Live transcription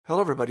Hello,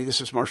 everybody. This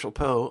is Marshall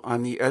Poe.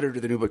 I'm the editor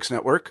of the New Books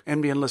Network.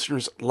 NBN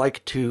listeners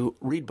like to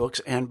read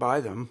books and buy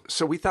them.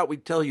 So we thought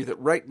we'd tell you that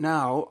right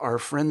now, our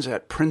friends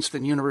at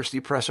Princeton University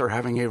Press are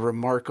having a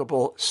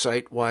remarkable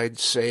site-wide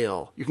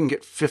sale. You can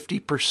get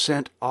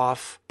 50%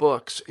 off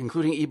books,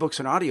 including ebooks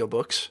and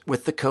audiobooks,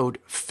 with the code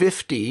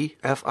 50,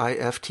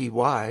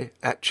 F-I-F-T-Y,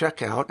 at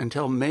checkout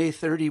until May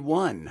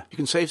 31. You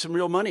can save some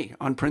real money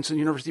on Princeton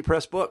University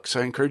Press books.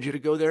 I encourage you to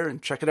go there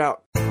and check it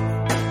out.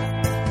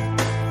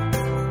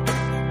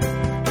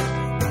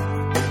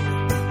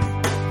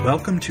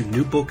 Welcome to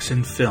New Books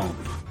in Film.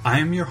 I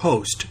am your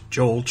host,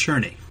 Joel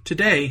Cherney.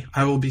 Today,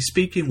 I will be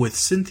speaking with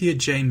Cynthia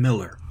J.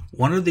 Miller,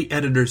 one of the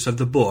editors of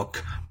the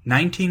book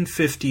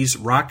 1950s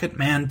Rocket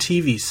Man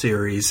TV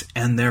series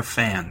and their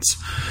fans,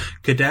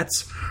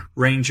 Cadets,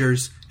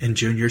 Rangers, and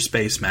Junior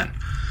Spacemen.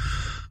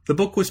 The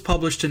book was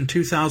published in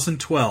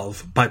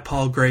 2012 by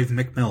Palgrave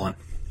Macmillan.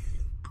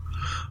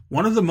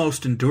 One of the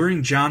most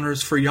enduring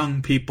genres for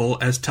young people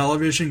as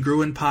television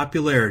grew in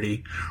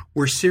popularity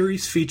were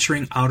series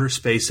featuring outer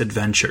space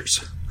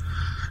adventures.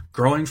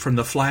 Growing from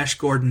the Flash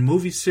Gordon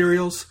movie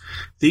serials,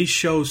 these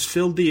shows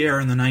filled the air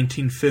in the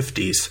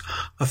 1950s,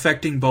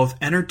 affecting both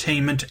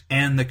entertainment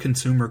and the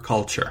consumer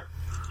culture.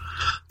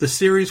 The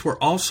series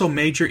were also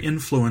major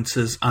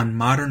influences on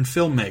modern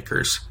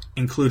filmmakers,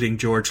 including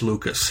George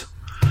Lucas.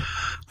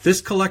 This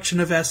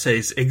collection of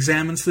essays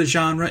examines the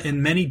genre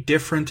in many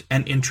different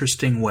and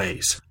interesting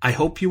ways. I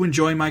hope you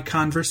enjoy my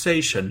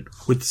conversation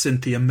with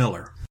Cynthia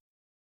Miller.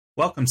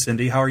 Welcome,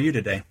 Cindy. How are you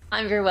today?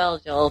 I'm very well,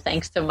 Joel.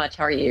 Thanks so much.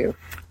 How are you?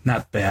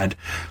 Not bad.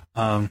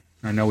 I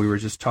know we were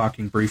just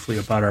talking briefly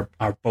about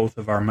our both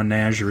of our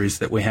menageries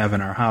that we have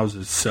in our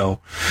houses, so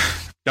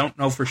don't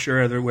know for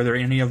sure whether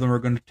any of them are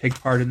going to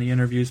take part in the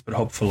interviews, but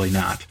hopefully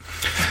not.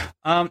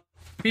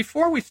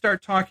 Before we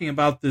start talking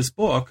about this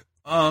book,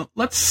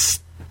 let's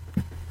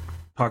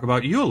talk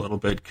about you a little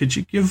bit. Could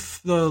you give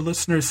the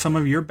listeners some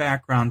of your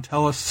background?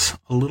 Tell us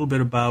a little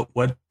bit about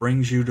what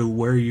brings you to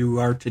where you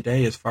are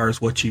today as far as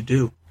what you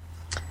do.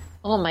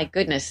 Oh, my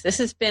goodness. This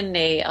has been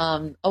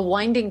a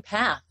winding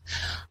path.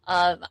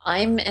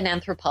 I'm an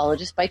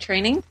anthropologist by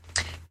training,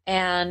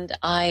 and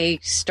I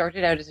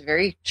started out as a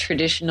very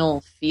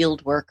traditional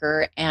field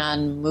worker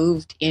and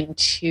moved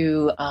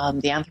into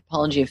the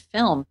anthropology of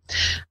film.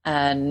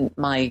 And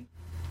my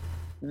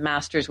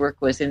master's work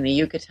was in the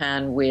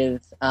Yucatan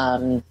with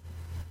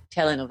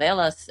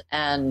telenovelas,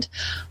 and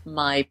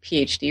my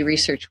PhD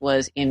research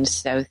was in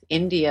South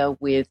India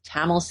with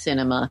Tamil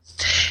cinema.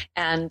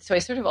 And so I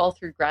sort of all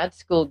through grad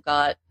school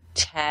got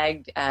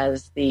tagged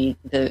as the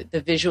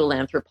visual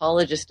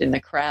anthropologist in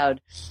the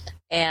crowd.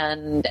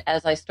 And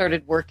as I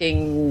started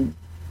working,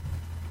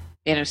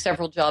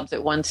 several jobs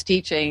at once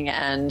teaching,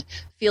 and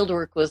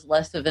fieldwork was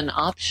less of an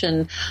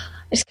option,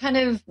 I just kind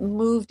of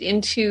moved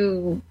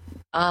into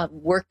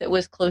work that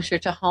was closer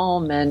to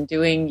home and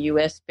doing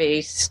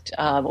U.S.-based,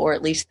 or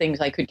at least things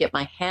I could get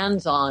my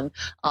hands on,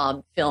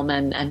 film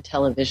and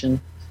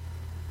television.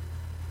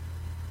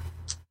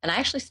 And I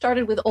actually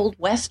started with old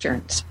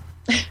Westerns.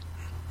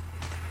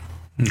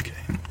 Okay.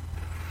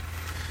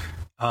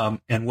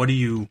 And what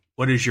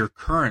is your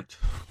current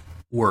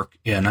work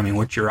in? I mean,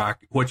 what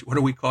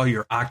do we call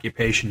your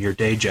occupation, your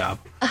day job?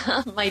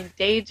 My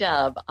day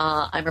job,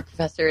 I'm a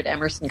professor at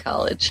Emerson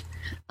College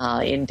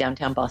in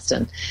downtown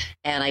Boston,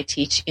 and I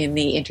teach in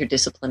the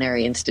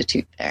Interdisciplinary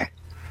Institute there.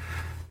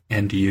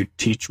 And do you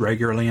teach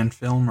regularly in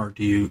film, or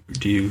do you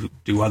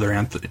do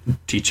other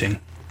teaching?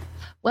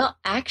 Well,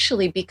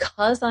 actually,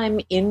 because I'm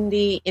in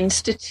the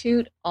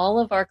Institute, all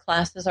of our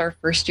classes are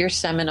first-year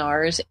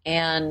seminars,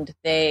 and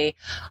they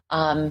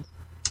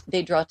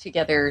draw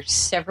together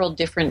several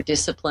different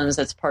disciplines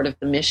that's part of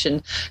the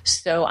mission.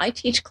 So I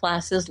teach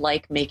classes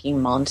like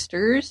making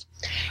monsters,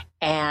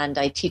 and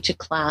I teach a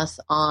class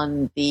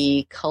on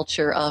the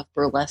culture of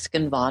burlesque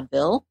and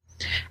vaudeville,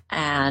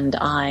 and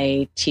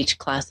I teach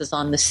classes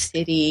on the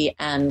city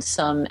and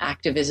some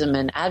activism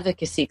and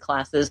advocacy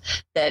classes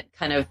that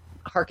kind of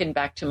harken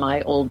back to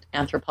my old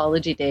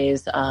anthropology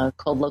days,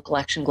 called Local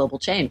Action, Global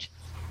Change.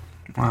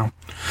 Wow.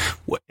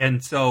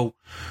 And so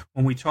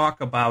when we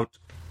talk about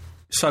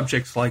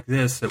subjects like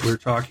this that we're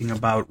talking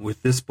about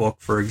with this book,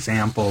 for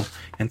example,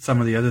 and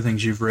some of the other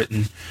things you've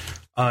written,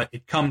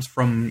 it comes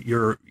from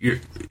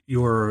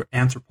your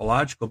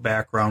anthropological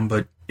background,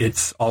 but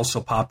it's also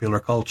popular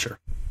culture.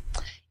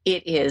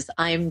 It is.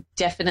 I'm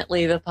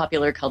definitely the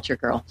popular culture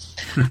girl.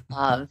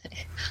 A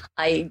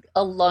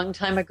long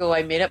time ago,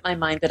 I made up my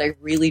mind that I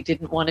really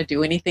didn't want to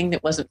do anything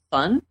that wasn't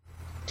fun.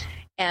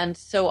 And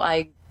so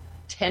I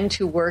tend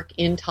to work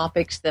in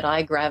topics that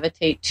I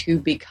gravitate to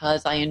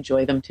because I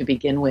enjoy them to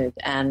begin with.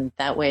 And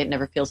that way it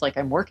never feels like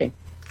I'm working.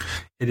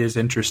 It is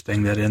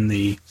interesting that in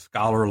the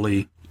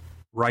scholarly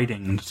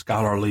writing,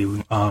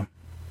 scholarly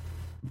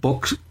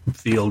book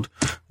field,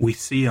 we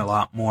see a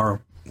lot more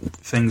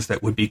things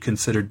that would be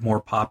considered more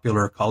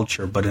popular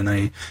culture, but in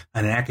an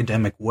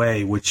academic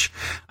way, which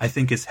I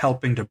think is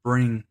helping to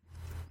bring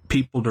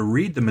people to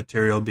read the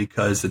material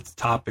because it's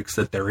topics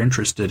that they're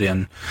interested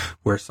in,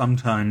 where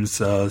sometimes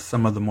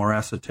some of the more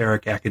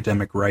esoteric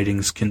academic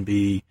writings can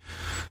be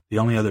the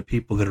only other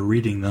people that are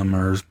reading them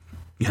are,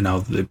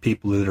 the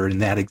people that are in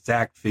that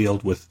exact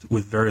field with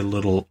very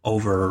little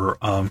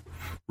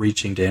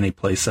reaching to any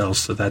place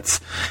else. So that's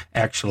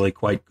actually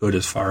quite good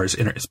as far as,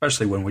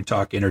 especially when we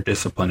talk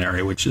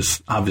interdisciplinary, which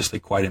is obviously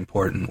quite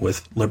important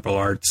with liberal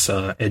arts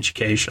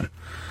education.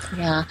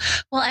 Yeah.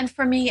 Well, and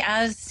for me,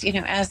 as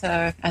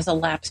a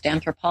lapsed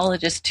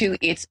anthropologist too,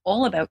 it's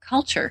all about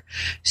culture.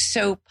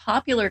 So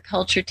popular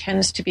culture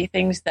tends to be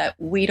things that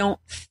we don't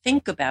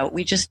think about,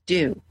 we just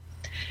do.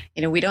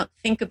 We don't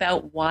think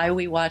about why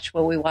we watch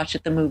what we watch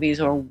at the movies,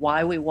 or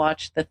why we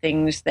watch the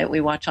things that we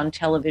watch on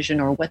television,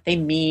 or what they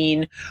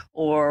mean,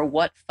 or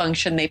what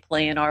function they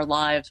play in our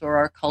lives or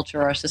our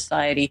culture, our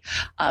society.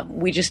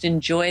 We just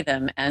enjoy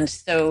them. And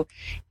so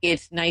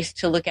it's nice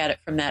to look at it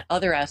from that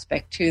other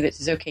aspect too, that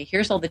says, okay,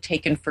 here's all the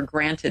taken for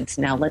granteds.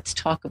 Now let's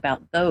talk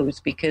about those,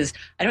 because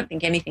I don't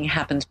think anything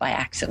happens by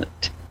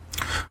accident.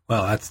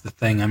 Well, that's the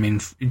thing. I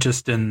mean,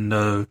 just in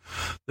the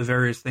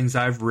various things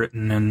I've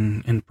written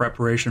in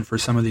preparation for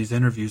some of these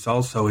interviews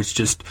also,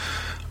 it's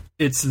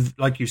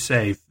like you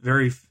say,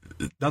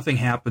 nothing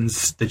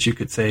happens that you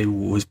could say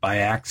was by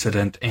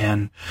accident,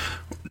 and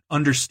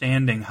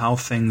understanding how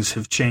things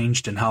have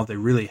changed and how they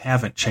really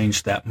haven't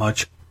changed that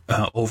much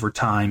over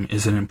time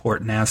is an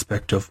important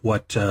aspect of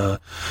what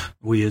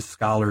we as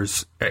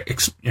scholars,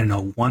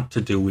 want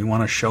to do. We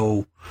want to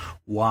show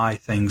why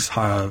things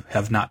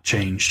have not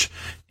changed,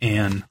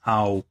 and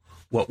how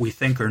what we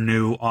think are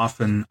new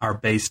often are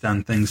based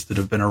on things that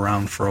have been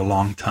around for a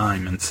long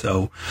time. And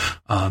so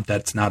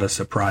that's not a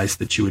surprise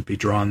that you would be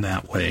drawn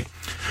that way.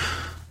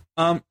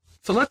 So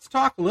let's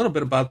talk a little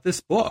bit about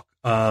this book.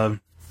 As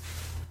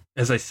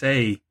I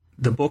say,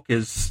 the book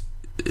is...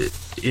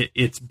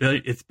 It's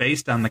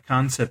based on the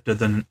concept of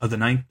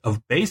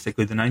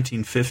basically the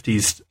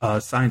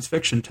 1950s science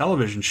fiction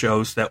television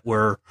shows that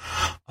were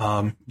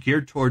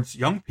geared towards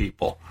young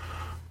people.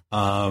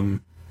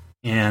 And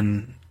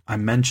I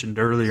mentioned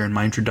earlier in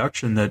my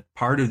introduction that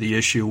part of the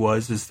issue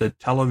is that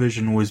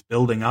television was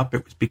building up;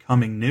 it was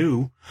becoming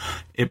new,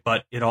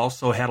 but it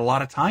also had a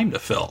lot of time to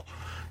fill.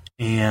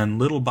 And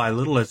little by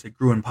little, as it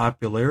grew in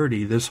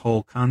popularity, this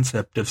whole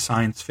concept of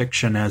science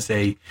fiction as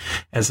a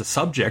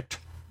subject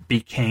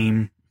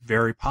became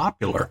very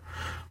popular.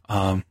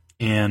 I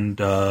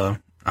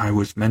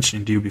was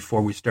mentioning to you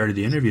before we started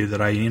the interview that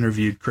I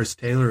interviewed Chris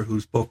Taylor,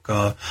 whose book,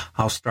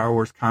 How Star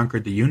Wars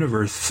Conquered the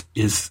Universe,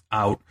 is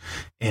out.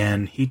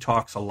 And he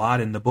talks a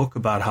lot in the book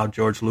about how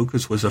George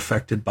Lucas was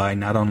affected by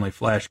not only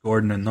Flash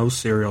Gordon and those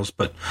serials,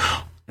 but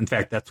in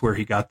fact, that's where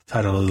he got the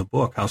title of the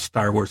book. How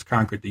Star Wars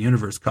Conquered the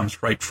Universe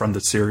comes right from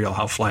the serial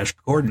How Flash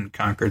Gordon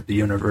Conquered the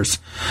Universe.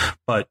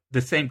 But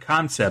the same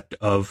concept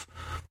of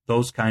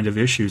those kind of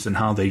issues and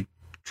how they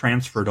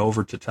transferred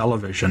over to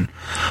television.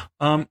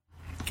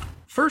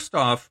 First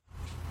off,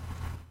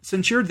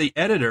 since you're the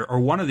editor or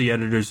one of the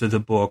editors of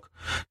the book,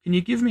 can you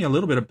give me a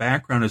little bit of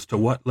background as to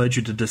what led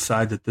you to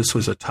decide that this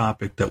was a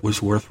topic that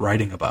was worth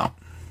writing about?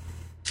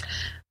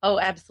 Oh,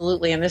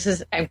 absolutely. And this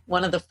is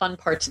one of the fun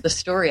parts of the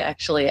story,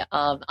 actually.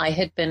 I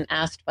had been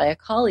asked by a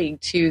colleague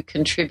to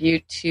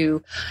contribute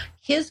to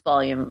his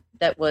volume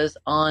that was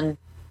on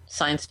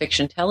science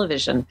fiction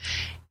television.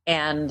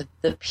 And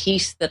the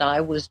piece that I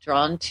was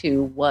drawn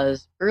to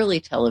was early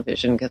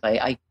television, because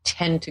I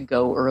tend to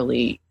go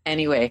early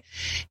anyway.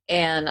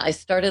 And I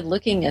started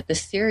looking at the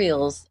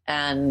serials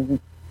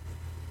and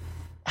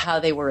how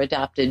they were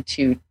adapted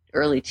to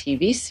early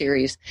TV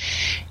series.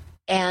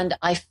 And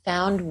I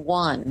found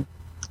one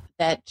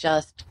that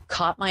just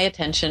caught my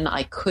attention.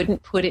 I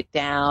couldn't put it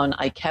down.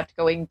 I kept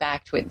going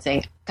back to it and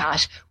saying,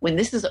 gosh, when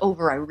this is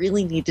over, I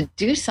really need to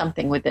do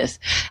something with this.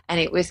 And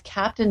it was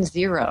Captain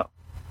Zero.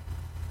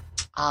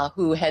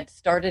 Who had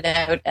started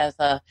out as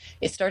a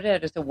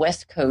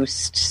West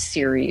Coast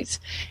series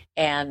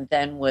and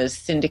then was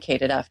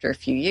syndicated after a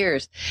few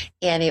years.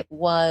 And it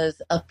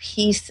was a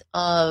piece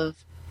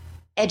of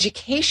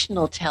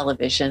educational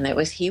television.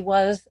 He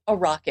was a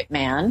rocket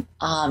man,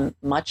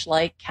 much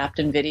like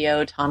Captain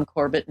Video, Tom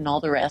Corbett, and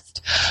all the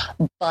rest.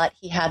 But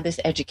he had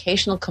this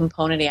educational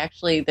component.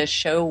 The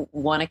show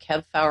won a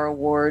Kev Fowler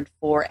Award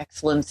for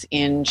excellence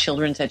in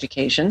children's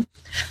education.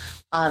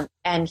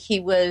 And he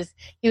was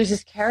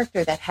this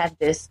character that had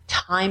this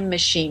time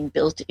machine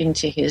built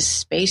into his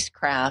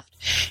spacecraft.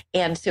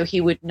 And so he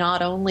would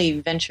not only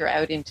venture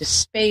out into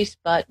space,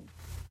 but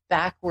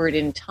backward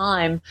in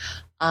time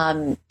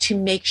to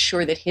make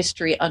sure that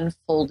history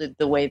unfolded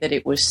the way that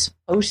it was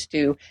supposed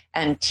to,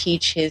 and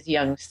teach his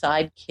young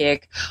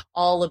sidekick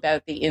all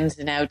about the ins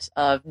and outs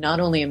of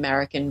not only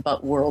American,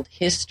 but world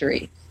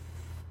history.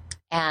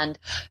 And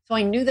so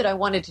I knew that I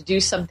wanted to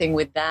do something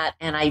with that,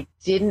 and I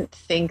didn't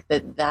think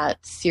that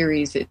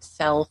series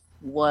itself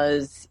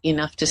was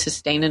enough to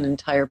sustain an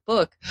entire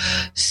book.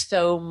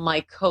 So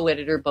my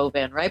co-editor, Bo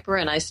Van Riper,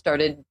 and I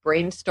started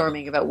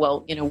brainstorming about,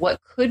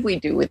 what could we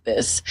do with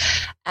this?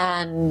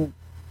 And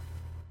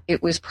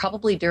it was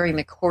probably during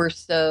the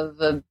course of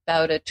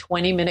about a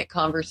 20-minute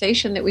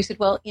conversation that we said,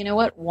 well, you know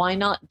what, why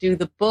not do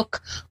the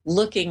book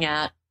looking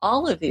at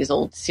all of these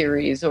old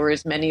series, or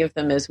as many of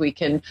them as we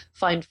can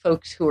find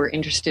folks who are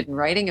interested in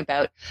writing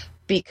about,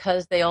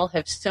 because they all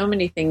have so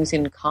many things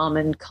in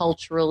common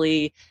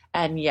culturally,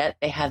 and yet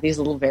they have these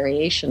little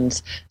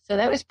variations. So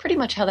that was pretty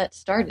much how that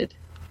started.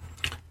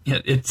 Yeah,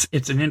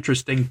 it's an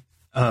interesting,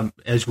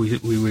 as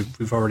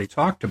we've already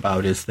talked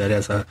about, is that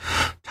as a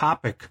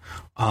topic,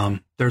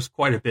 there's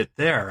quite a bit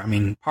there. I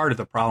mean, part of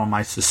the problem,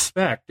 I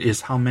suspect,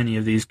 is how many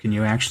of these can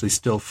you actually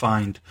still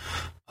find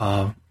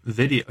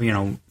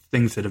video,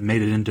 things that have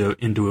made it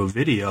into a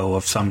video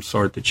of some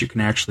sort that you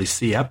can actually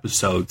see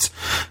episodes,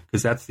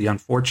 because that's the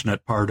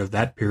unfortunate part of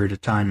that period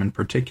of time in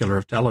particular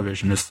of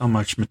television, is so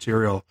much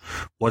material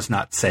was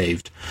not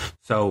saved.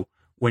 So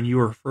when you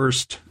were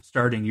first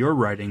starting your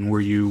writing,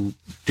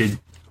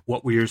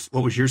 what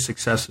was your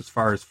success as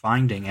far as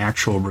finding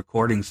actual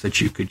recordings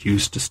that you could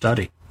use to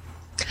study?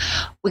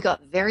 We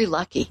got very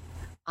lucky.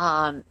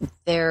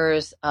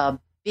 There's a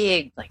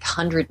big,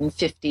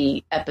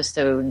 150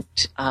 episode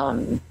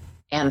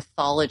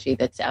anthology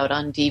that's out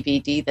on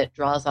DVD that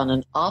draws on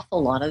an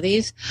awful lot of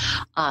these.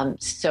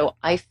 So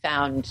I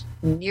found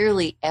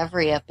nearly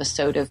every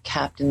episode of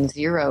Captain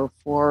Zero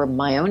for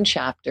my own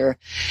chapter.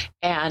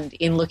 And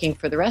in looking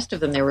for the rest of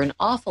them, there were an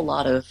awful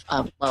lot of,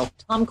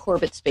 Tom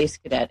Corbett Space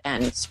Cadet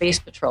and Space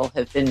Patrol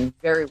have been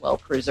very well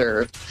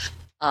preserved.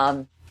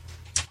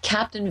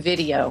 Captain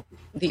Video,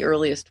 the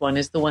earliest one,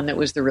 is the one that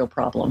was the real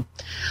problem.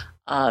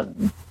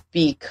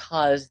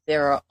 Because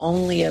there are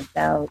only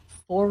about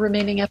 4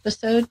 remaining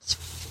episodes.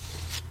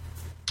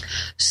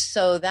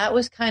 So that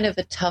was kind of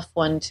a tough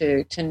one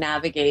to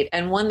navigate,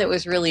 and one that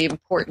was really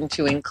important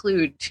to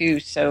include too.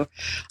 So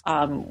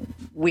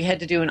we had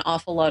to do an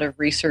awful lot of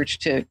research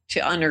to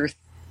unearth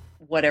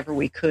whatever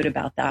we could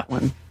about that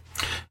one.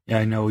 Yeah,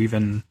 I know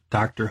even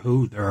Doctor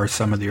Who, there are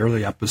some of the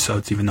early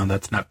episodes, even though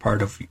that's not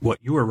part of what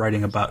you were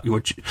writing about,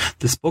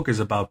 this book is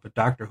about, but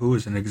Doctor Who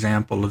is an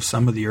example of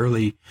some of the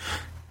early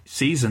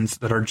seasons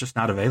that are just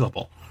not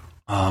available.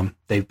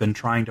 They've been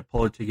trying to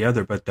pull it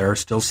together, but there are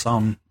still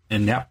some,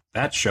 and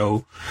that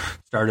show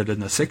started in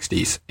the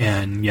 60s,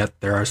 and yet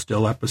there are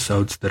still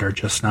episodes that are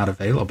just not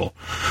available.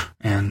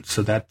 And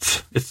so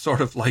it's sort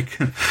of like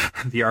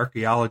the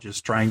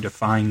archaeologist trying to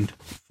find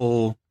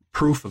full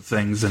proof of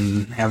things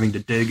and having to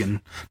dig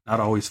and not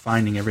always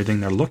finding everything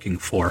they're looking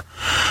for.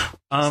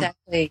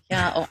 Exactly.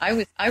 Yeah. Oh,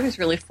 I was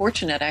really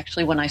fortunate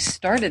actually when I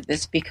started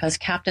this, because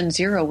Captain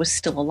Zero was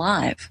still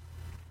alive.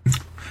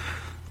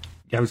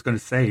 I was going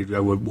to say, I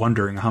was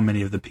wondering how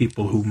many of the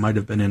people who might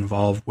have been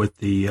involved with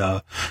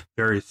the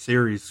various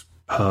series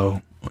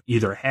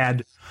either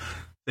had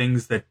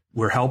things that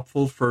were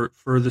helpful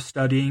for the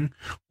studying,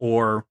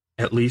 or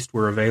at least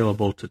were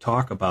available to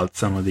talk about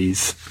some of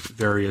these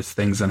various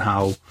things and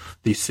how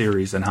these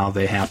series and how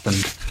they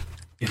happened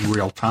in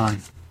real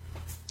time.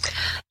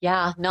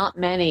 Yeah, not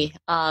many.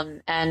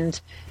 And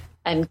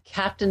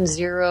Captain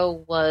Zero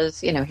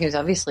was, he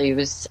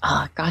was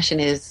in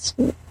his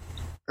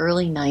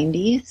early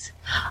 90s,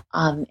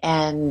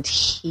 and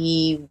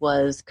he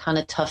was kind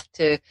of tough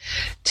to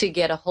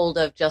get a hold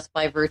of just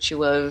by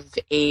virtue of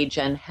age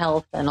and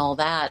health and all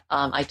that.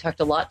 I talked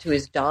a lot to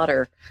his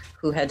daughter,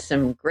 who had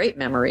some great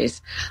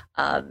memories,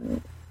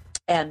 and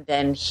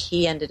then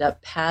he ended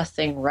up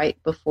passing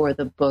right before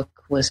the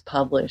book was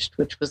published,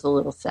 which was a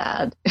little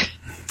sad.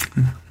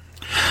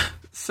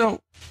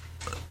 So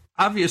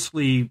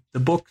obviously, the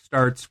book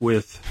starts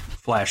with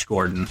Flash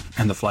Gordon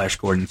and the Flash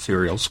Gordon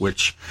serials,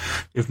 which,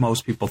 if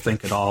most people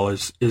think at all,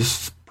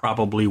 is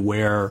probably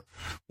where,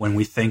 when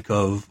we think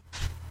of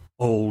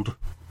old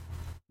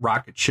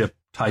rocket ship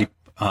type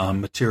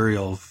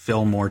material,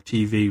 film or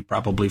TV,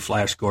 probably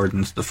Flash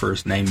Gordon's the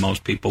first name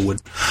most people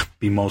would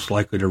be most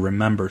likely to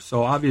remember.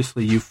 So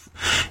obviously,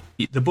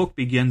 the book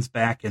begins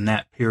back in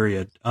that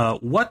period.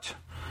 What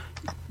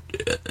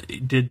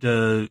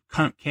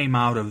came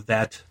out of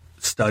that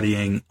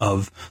studying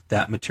of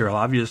that material?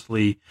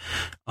 Obviously,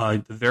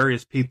 the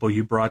various people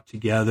you brought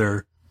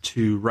together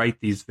to write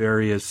these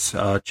various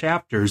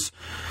chapters,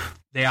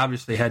 they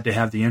obviously had to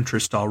have the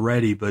interest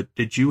already, but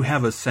did you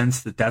have a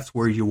sense that that's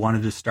where you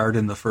wanted to start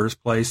in the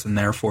first place, and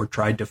therefore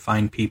tried to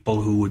find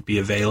people who would be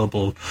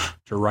available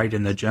to write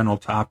in the general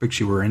topics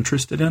you were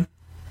interested in?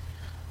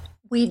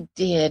 We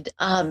did,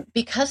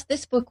 because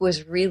this book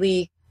was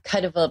really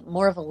kind of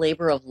more of a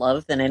labor of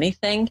love than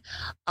anything.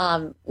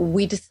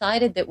 We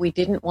decided that we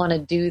didn't want to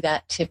do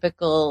that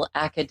typical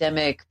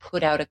academic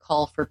put out a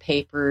call for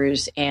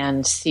papers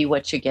and see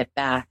what you get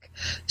back.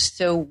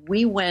 So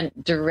we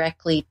went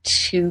directly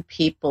to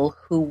people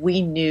who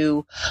we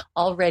knew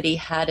already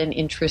had an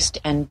interest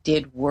and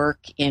did work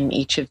in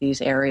each of these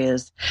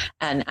areas,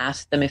 and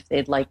asked them if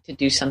they'd like to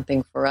do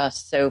something for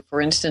us. So for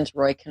instance,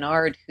 Roy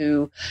Kennard,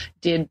 who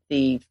did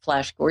the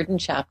Flash Gordon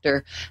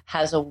chapter,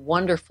 has a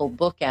wonderful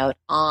book out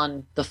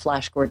on the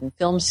Flash Gordon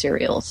film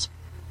serials.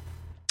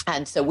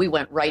 And so we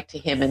went right to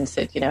him and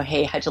said,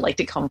 hey, how'd you like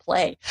to come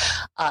play?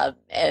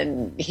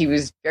 And he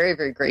was very,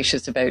 very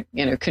gracious about,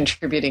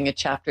 contributing a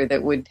chapter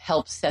that would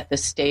help set the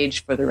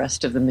stage for the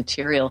rest of the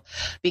material,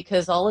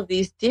 because all of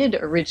these did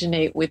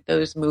originate with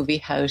those movie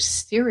house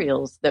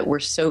serials that were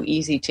so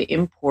easy to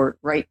import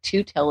right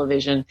to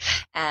television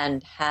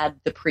and had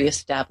the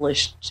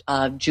pre-established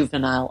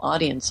juvenile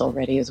audience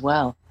already as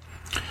well.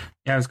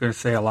 Yeah, I was going to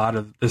say a lot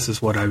of this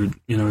is what I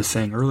was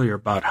saying earlier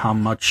about how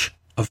much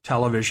of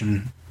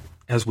television,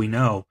 as we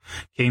know,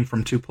 came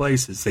from two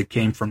places. They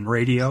came from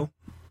radio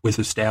with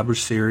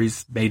established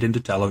series made into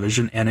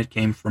television, and it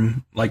came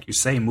from, like you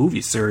say,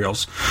 movie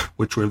serials,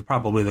 which were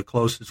probably the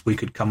closest we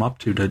could come up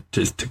to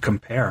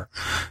compare,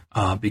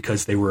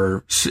 because they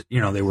were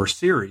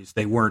series.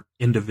 They weren't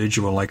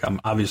individual. Like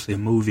obviously a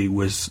movie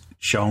was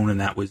shown and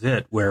that was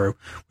it. Where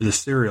with a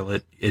serial,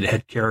 it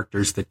had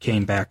characters that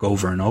came back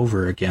over and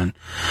over again.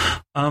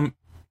 So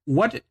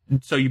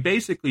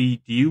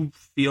do you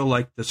feel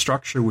like the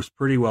structure was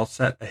pretty well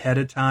set ahead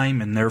of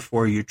time, and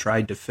therefore you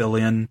tried to fill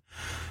in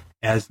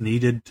as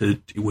needed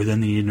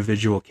within the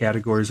individual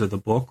categories of the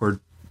book,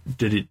 or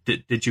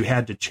did you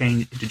have to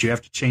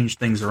change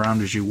things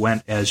around as you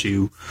went, as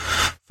you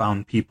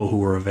found people who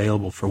were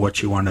available for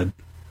what you wanted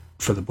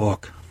for the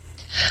book?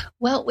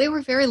 Well, we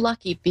were very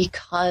lucky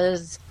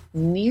because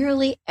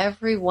nearly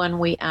everyone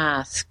we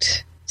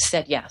asked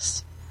said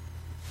yes.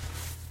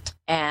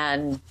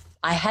 And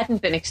I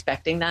hadn't been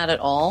expecting that at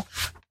all,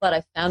 but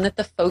I found that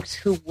the folks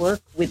who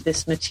work with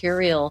this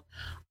material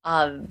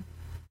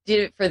did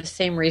it for the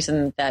same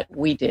reason that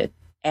we did,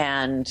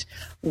 and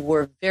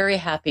were very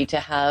happy to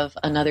have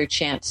another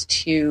chance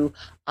to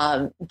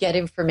get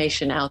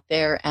information out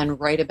there and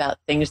write about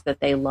things that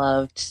they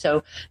loved.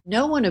 So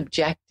no one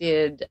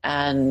objected,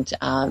 and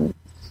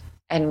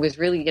was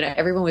really,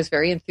 everyone was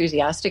very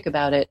enthusiastic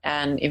about it.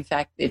 And in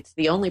fact, it's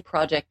the only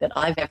project that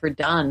I've ever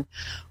done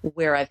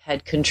where I've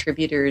had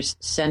contributors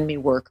send me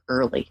work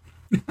early.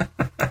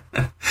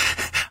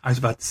 I was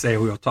about to say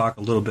we'll talk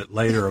a little bit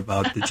later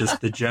about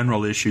just the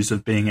general issues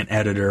of being an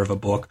editor of a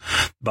book,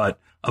 but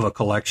of a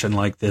collection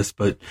like this.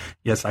 But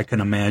yes, I can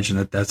imagine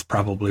that that's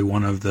probably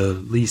one of the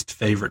least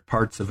favorite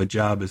parts of a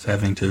job, is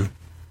having to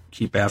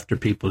keep after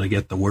people to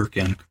get the work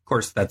in. Of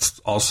course, that's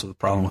also the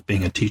problem with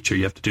being a teacher.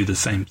 You have to do the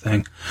same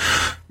thing.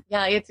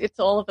 Yeah, it's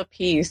all of a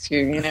piece. Do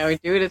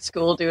it at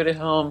school, do it at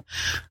home.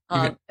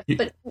 But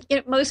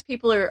most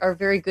people are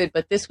very good.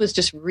 But this was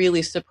just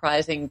really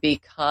surprising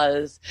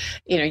because,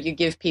 you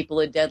give people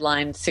a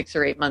deadline 6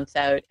 or 8 months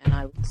out, and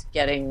I was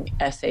getting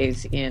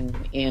essays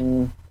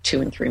in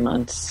 2 and 3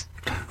 months.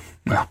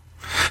 Well,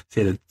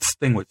 see, the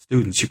thing with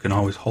students, you can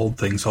always hold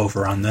things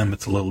over on them.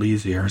 It's a little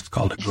easier. It's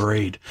called a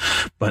grade.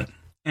 But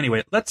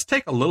anyway, let's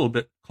take a little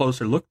bit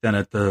closer look then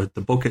at the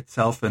book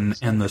itself and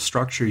the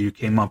structure you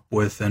came up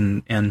with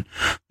and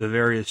the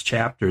various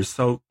chapters.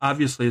 So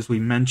obviously, as we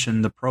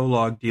mentioned, the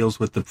prologue deals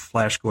with the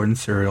Flash Gordon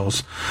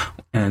serials,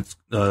 and it's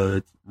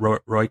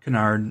Roy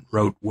Kennard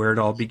wrote Where It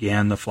All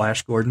Began, the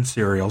Flash Gordon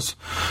serials,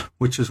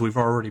 which, as we've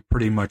already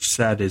pretty much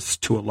said, is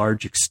to a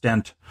large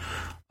extent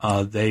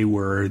they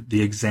were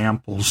the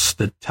examples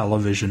that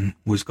television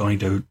was going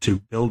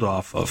to build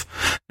off of.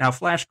 Now,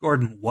 Flash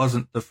Gordon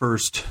wasn't the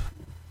first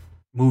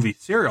movie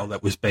serial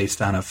that was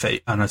based on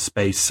a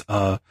space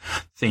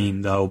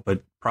theme, though,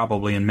 but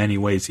probably in many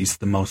ways he's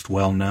the most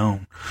well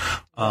known.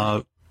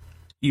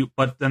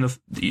 But then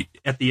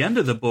at the end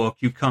of the book,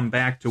 you come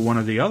back to one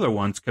of the other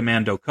ones,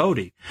 Commando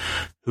Cody,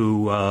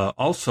 who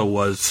also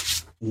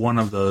was one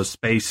of the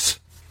space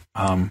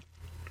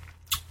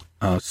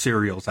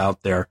serials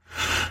out there.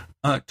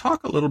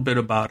 Talk a little bit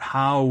about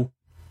how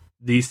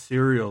these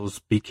serials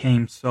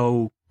became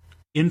so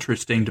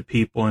interesting to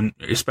people, and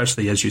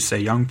especially, as you say,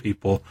 young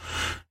people,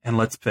 and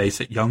let's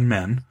face it, young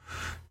men,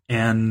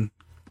 and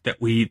that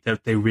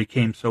they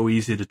became so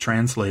easy to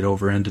translate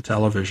over into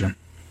television.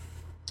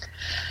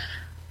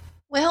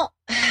 Well,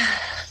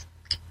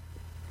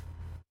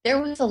 there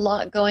was a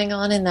lot going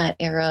on in that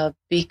era,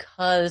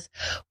 because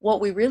what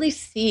we really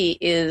see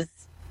is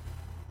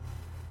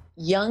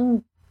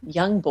young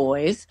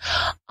boys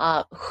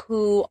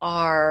who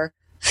are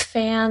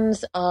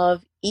fans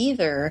of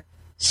either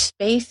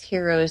space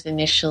heroes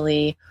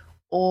initially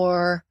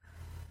or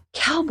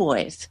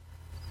cowboys.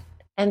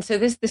 And so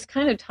this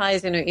kind of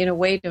ties in a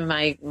way to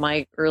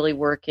my early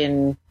work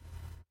in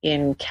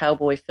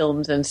cowboy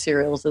films and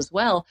serials as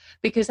well,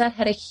 because that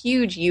had a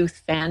huge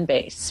youth fan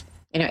base.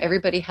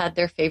 Everybody had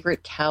their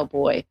favorite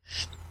cowboy.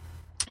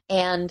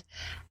 And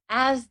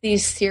as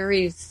these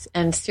series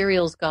and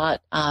serials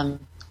got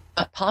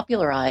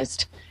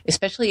popularized,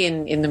 especially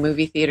in the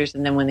movie theaters,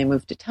 and then when they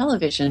moved to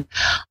television,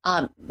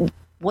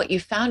 what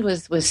you found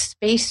was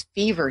space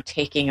fever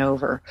taking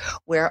over,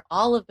 where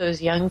all of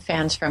those young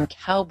fans from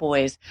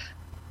cowboys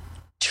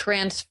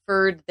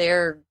transferred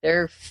their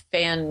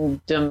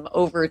fandom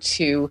over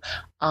to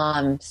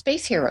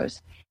space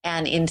heroes.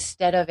 And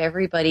instead of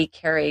everybody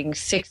carrying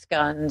 6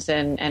 guns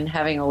and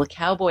having a little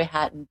cowboy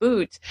hat and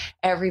boots,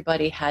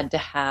 everybody had to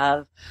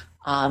have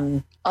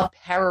a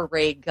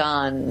para-ray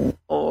gun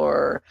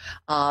or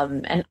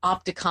an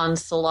Opticon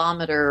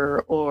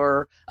solometer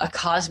or a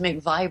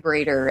cosmic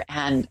vibrator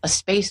and a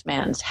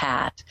spaceman's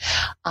hat.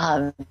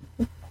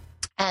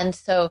 And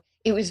so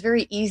it was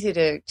very easy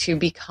to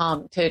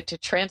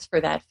transfer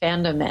that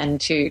fandom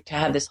and to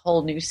have this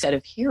whole new set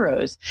of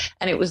heroes.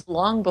 And it was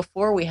long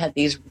before we had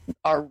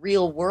our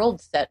real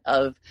world set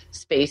of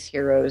space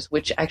heroes,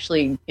 which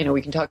actually,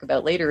 we can talk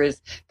about later,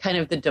 is kind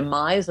of the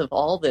demise of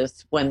all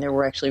this when there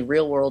were actually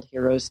real world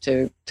heroes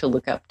to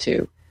look up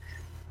to.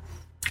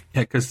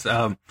 Yeah, because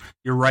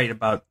you're right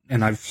about,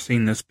 and I've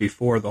seen this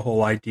before, the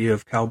whole idea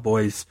of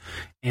cowboys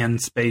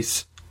and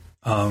space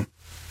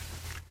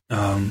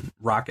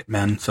rocket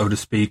men, so to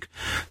speak.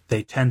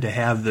 They tend to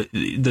have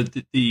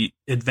the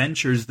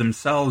adventures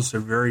themselves are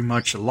very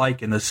much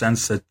alike in the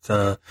sense that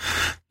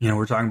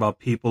we're talking about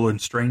people in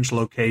strange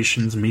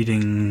locations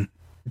meeting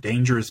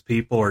dangerous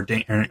people, or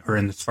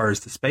in as far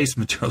as the space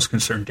material is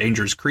concerned,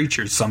 dangerous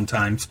creatures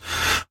sometimes,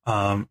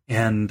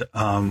 and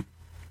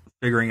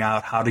figuring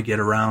out how to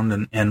get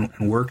around and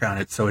work on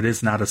it. So it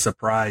is not a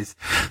surprise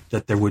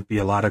that there would be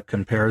a lot of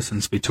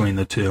comparisons between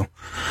the two.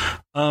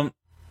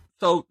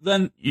 So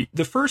then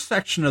the first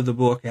section of the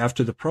book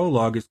after the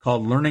prologue is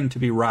called Learning to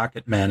be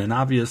Rocket Men. And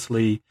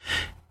obviously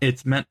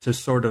it's meant to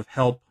sort of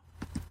help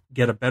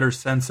get a better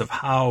sense of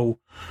how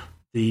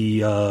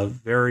the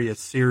various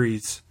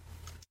series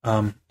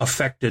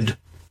affected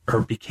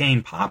or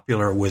became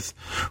popular with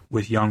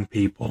young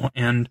people.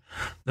 And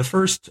the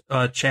first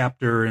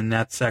chapter in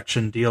that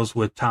section deals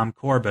with Tom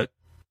Corbett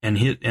and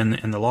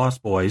the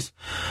Lost Boys.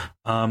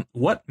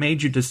 What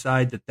made you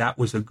decide that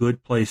was a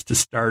good place to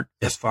start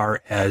as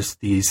far as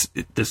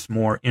this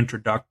more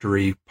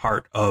introductory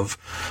part of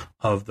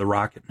the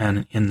Rocket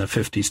Men in the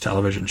 50s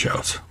television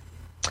shows?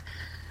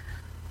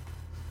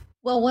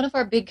 Well, one of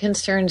our big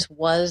concerns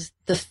was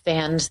the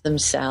fans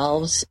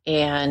themselves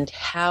and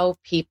how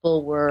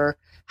people were,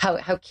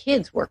 how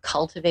kids were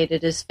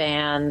cultivated as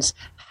fans,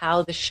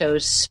 how the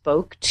shows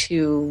spoke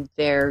to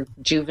their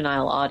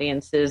juvenile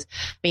audiences.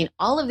 I mean,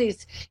 all of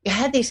these, you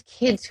had these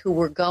kids who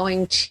were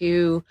going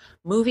to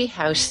movie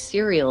house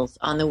serials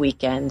on the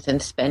weekends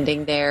and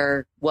spending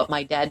what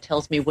my dad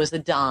tells me was a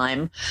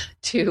dime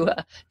to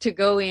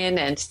go in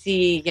and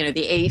see,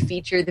 the A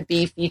feature, the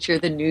B feature,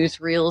 the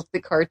newsreels,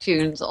 the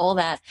cartoons, all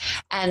that.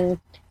 And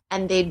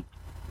they'd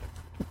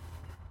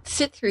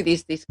sit through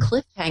these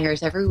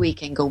cliffhangers every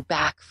week and go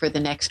back for the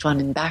next one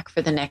and back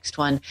for the next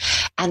one.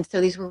 And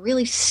so these were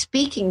really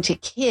speaking to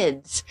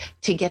kids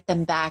to get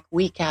them back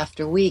week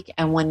after week.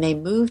 And when they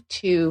moved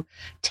to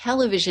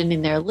television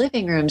in their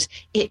living rooms,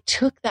 it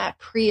took that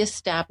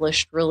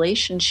pre-established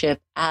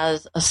relationship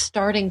as a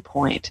starting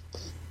point.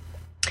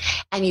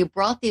 And you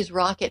brought these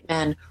Rocket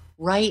Men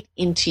right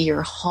into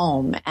your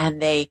home,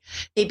 and they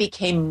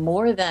became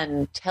more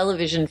than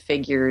television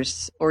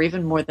figures or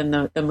even more than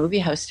the movie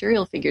house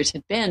serial figures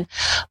had been,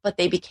 but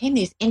they became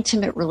these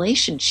intimate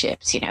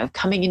relationships,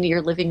 coming into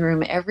your living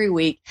room every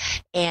week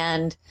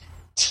and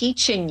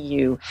teaching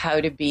you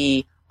how to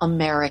be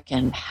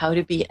American, how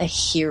to be a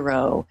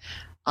hero,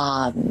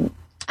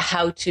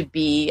 how to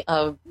be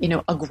a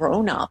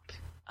grown-up.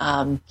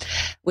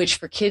 Which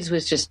for kids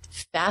was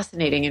just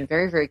fascinating and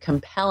very, very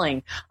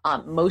compelling.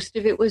 Most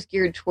of it was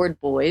geared toward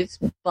boys,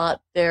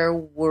 but there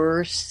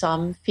were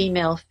some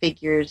female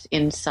figures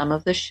in some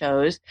of the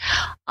shows.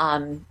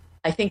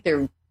 I think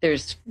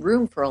there's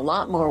room for a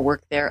lot more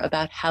work there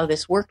about how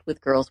this worked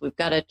with girls. We've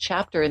got a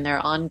chapter in there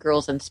on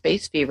Girls and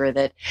Space Fever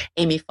that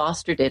Amy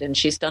Foster did, and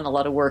she's done a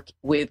lot of work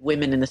with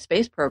women in the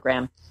space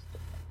program.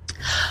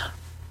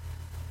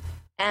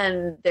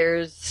 And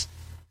there's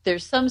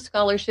some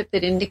scholarship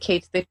that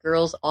indicates that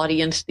girls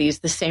audienced these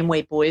the same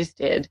way boys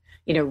did,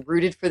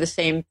 rooted for the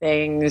same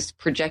things,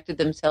 projected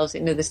themselves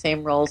into the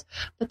same roles.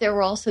 But there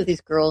were also these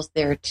girls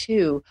there,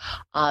 too,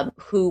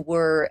 who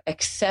were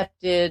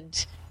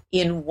accepted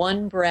in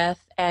one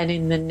breath and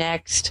in the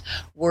next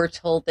were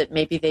told that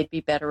maybe they'd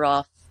be better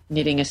off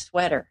knitting a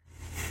sweater.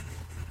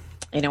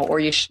 Or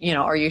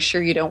are you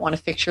sure you don't want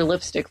to fix your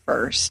lipstick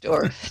first?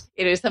 Or,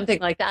 something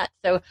like that.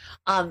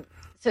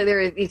 So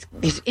there are these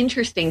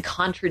interesting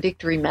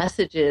contradictory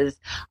messages,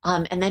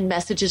 and then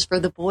messages for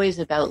the boys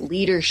about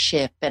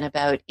leadership and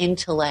about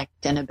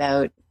intellect and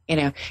about,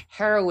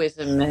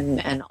 heroism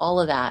and all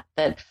of that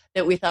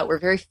we thought were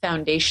very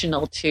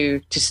foundational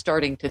to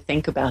starting to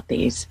think about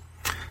these.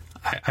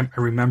 I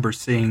remember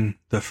seeing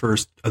the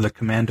first of the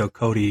Commando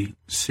Cody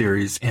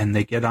series, and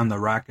they get on the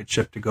rocket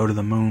ship to go to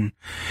the moon,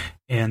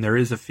 and there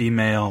is a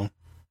female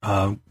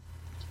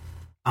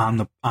on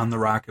the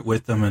rocket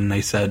with them, and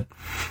they said,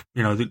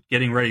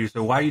 getting ready. You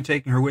said, "Why are you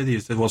taking her with you?" You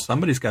said, "Well,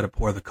 somebody's got to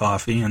pour the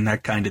coffee," and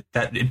that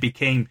it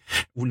became.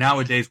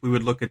 Nowadays, we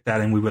would look at that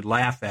and we would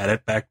laugh at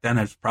it. Back then,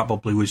 it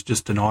probably was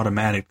just an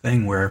automatic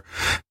thing.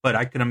 But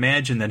I can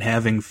imagine that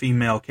having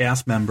female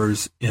cast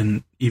members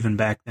even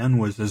back then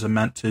was as a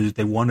meant to.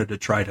 They wanted to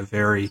try to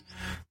vary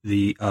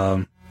the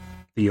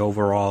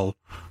overall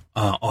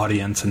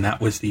audience, and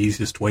that was the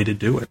easiest way to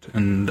do it.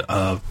 And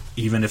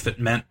even if it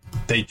meant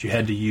that you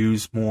had to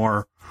use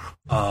more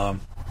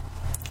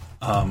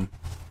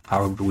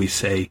how do we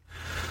say,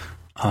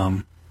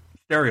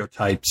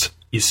 stereotypes,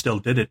 you still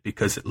did it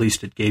because at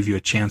least it gave you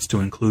a chance to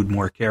include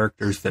more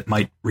characters that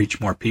might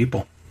reach more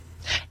people.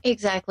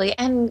 Exactly.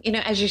 And,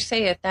 as you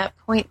say, at that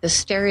point, the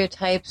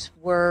stereotypes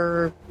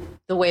were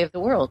the way of the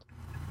world.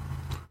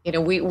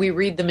 We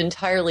read them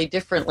entirely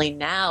differently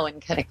now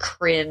and kind of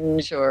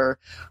cringe or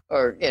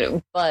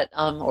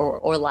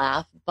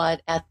laugh.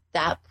 But at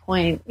that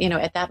point,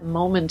 at that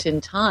moment in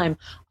time,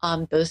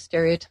 those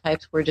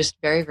stereotypes were just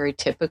very, very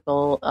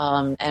typical,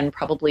 and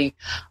probably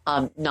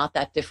not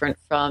that different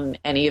from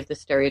any of the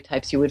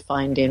stereotypes you would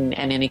find in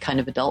any kind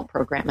of adult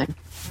programming.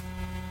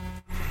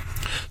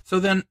 So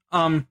then,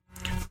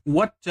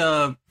 what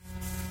the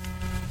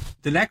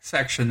next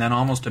section, then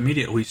almost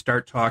immediately we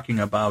start talking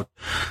about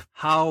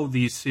how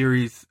these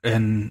series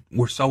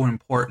were so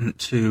important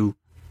to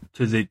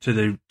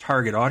the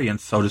target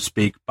audience, so to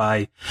speak,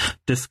 by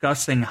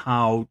discussing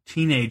how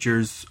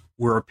teenagers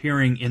were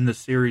appearing in the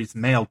series,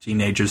 male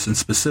teenagers and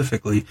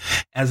specifically,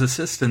 as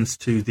assistants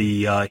to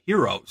the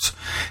heroes.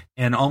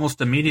 And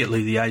almost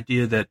immediately the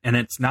idea that, and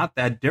it's not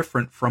that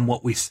different from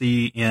what we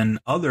see in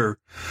other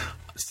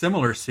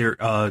similar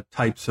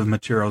types of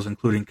materials,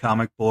 including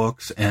comic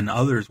books and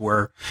others,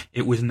 where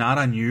it was not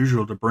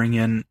unusual to bring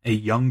in a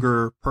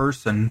younger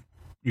person,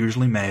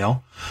 usually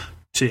male,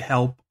 to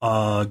help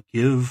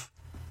give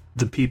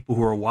the people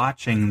who are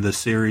watching the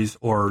series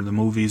or the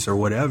movies or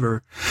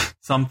whatever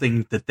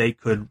something that they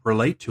could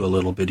relate to a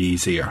little bit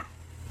easier.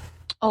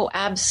 Oh,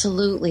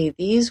 absolutely.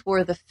 These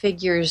were the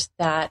figures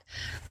that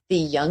the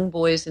young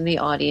boys in the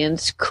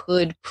audience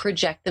could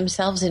project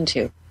themselves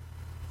into.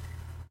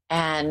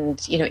 And,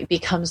 it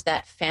becomes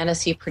that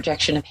fantasy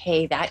projection of,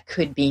 hey, that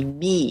could be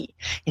me.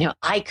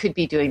 I could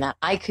be doing that.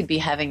 I could be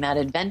having that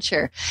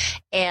adventure.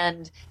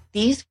 And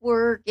these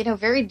were,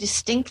 very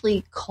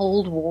distinctly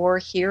Cold War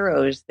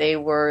heroes. They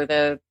were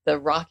the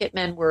Rocket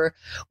Men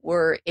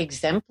were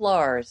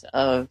exemplars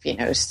of,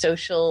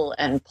 social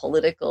and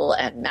political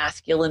and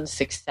masculine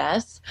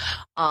success.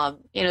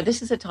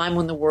 This is a time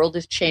when the world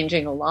is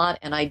changing a lot,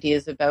 and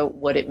ideas about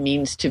what it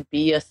means to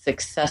be a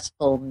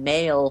successful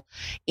male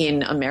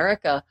in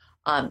America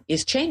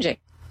is changing.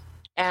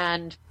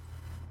 And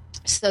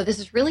so this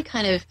is really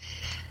kind of,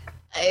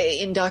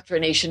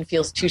 indoctrination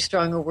feels too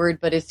strong a word,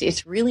 but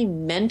it's really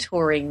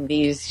mentoring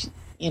these,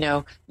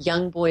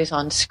 young boys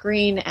on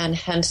screen, and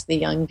hence the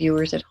young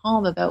viewers at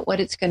home, about what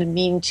it's going to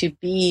mean to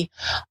be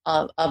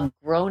a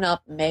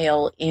grown-up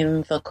male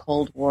in the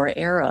Cold War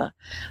era.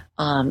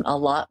 A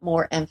lot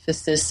more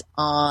emphasis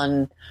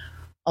on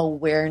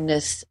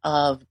awareness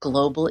of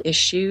global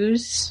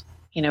issues,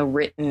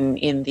 written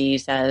in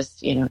these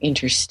as,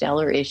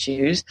 interstellar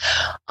issues,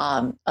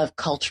 of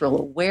cultural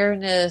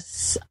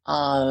awareness,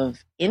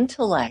 of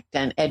intellect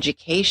and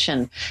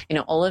education.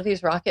 All of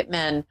these Rocket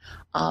Men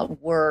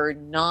were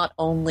not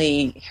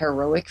only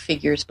heroic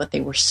figures, but they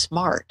were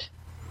smart.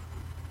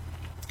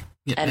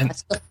 Yeah,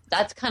 and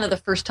that's kind of the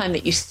first time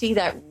that you see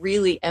that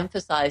really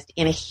emphasized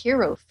in a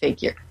hero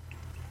figure.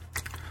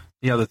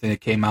 The other thing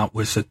that came out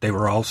was that they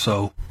were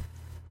also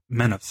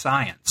men of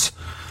science.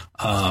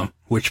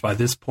 Which by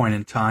this point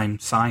in time,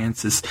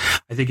 science is,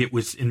 I think it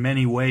was in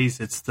many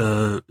ways, it's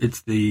the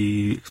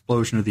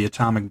explosion of the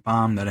atomic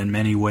bomb that in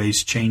many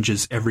ways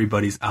changes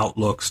everybody's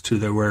outlooks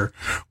to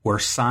where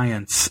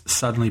science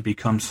suddenly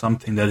becomes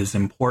something that is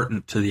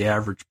important to the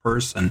average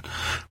person,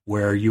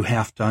 where you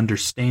have to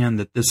understand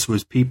that this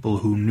was people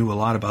who knew a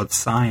lot about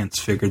science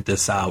figured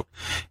this out.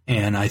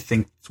 And I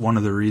think it's one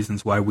of the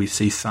reasons why we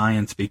see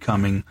science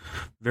becoming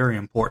very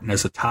important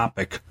as a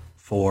topic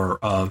for,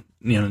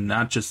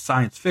 not just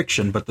science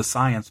fiction, but the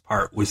science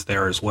part was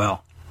there as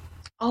well.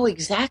 Oh,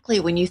 exactly.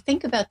 When you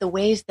think about the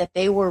ways that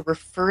they were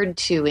referred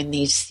to in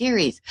these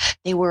series,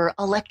 they were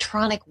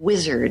electronic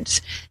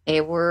wizards.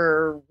 They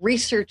were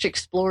research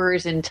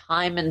explorers in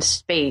time and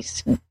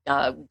space,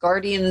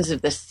 guardians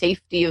of the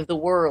safety of the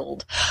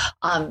world.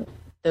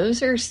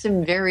 Those are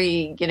some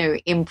very,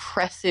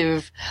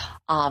 impressive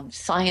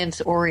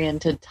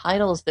science-oriented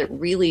titles that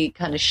really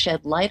kind of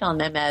shed light on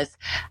them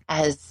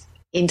as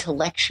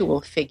intellectual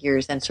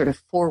figures and sort of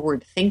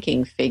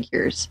forward-thinking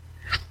figures.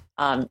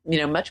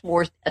 Much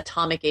more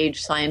atomic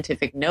age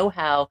scientific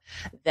know-how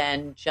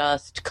than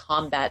just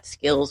combat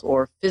skills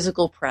or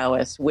physical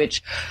prowess,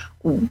 which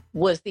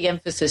was the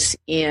emphasis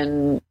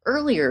in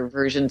earlier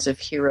versions of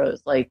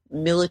heroes, like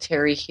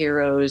military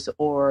heroes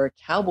or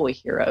cowboy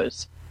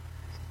heroes.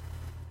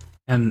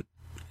 And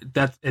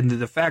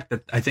the fact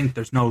that I think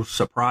there's no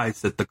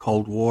surprise that the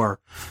Cold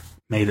War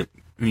made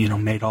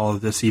all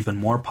of this even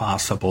more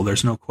possible.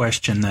 There's no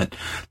question that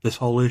this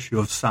whole issue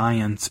of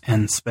science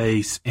and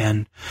space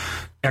and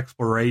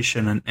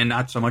exploration, and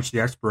not so much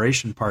the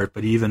exploration part,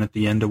 but even at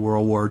the end of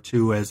World War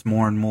II, as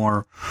more and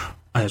more,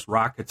 as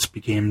rockets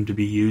became to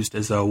be used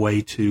as a way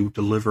to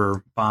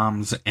deliver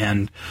bombs,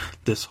 and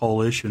this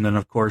whole issue. And then,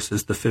 of course,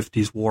 as the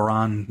 50s wore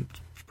on,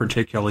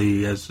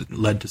 particularly as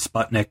led to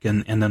Sputnik,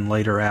 and then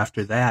later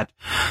after that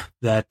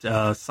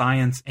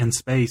science and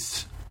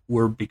space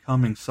were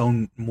becoming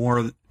so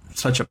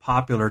such a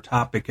popular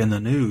topic in the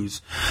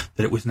news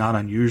that it was not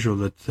unusual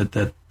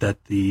that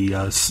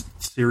the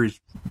series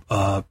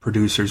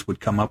producers would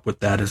come up with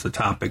that as a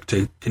topic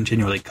to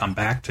continually come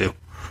back to.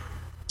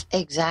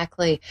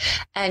 Exactly.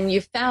 And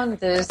you found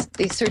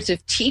these sorts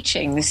of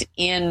teachings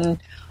in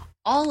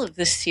all of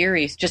the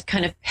series, just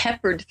kind of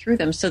peppered through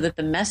them, so that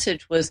the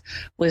message was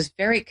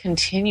very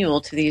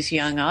continual to these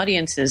young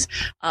audiences.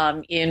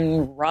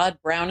 In Rod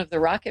Brown of the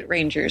Rocket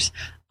Rangers,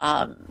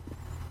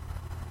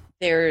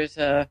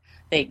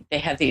 they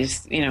have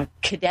these,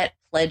 cadet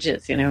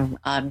pledges,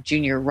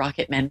 junior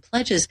rocket men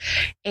pledges.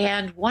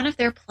 And one of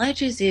their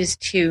pledges is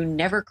to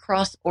never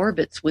cross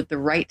orbits with the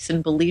rights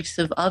and beliefs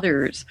of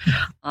others.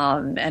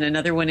 And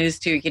another one is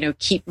to,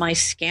 keep my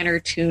scanner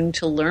tuned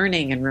to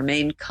learning and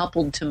remain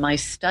coupled to my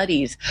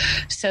studies.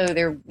 So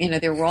there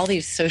were all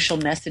these social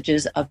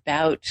messages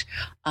about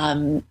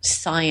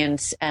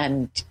science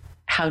and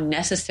how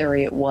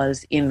necessary it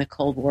was in the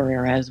Cold War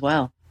era as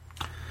well.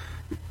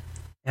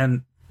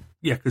 And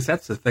yeah, because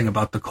that's the thing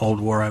about the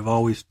Cold War. I've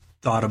always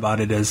thought about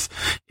it as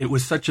it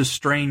was such a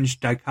strange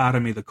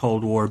dichotomy, the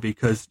Cold War,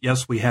 because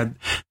yes,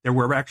 there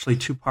were actually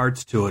two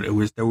parts to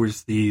it. There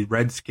was the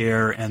Red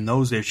Scare and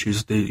those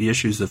issues, the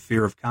issues of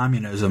fear of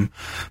communism.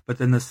 But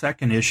then the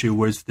second issue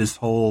was this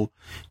whole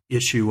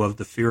issue of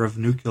the fear of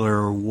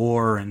nuclear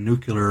war and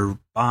nuclear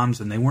bombs,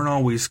 and they weren't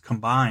always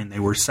combined. They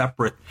were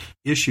separate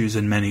issues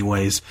in many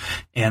ways.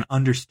 And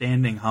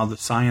understanding how the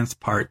science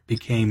part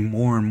became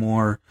more and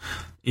more,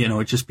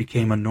 it just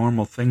became a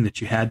normal thing that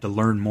you had to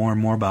learn more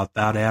and more about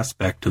that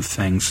aspect of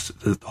things,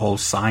 the whole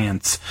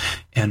science,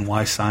 and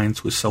why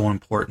science was so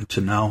important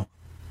to know.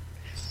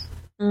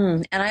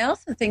 And I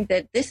also think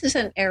that this is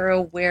an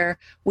era where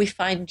we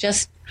find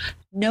just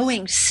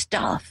knowing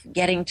stuff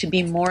getting to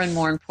be more and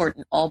more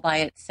important all by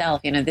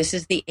itself. This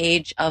is the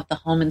age of the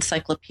home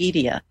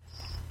encyclopedia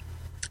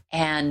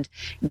and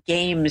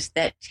games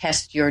that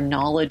test your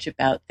knowledge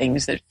about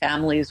things that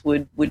families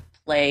would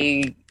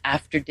play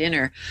after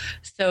dinner.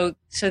 So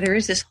there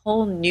is this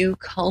whole new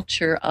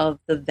culture of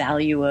the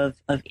value of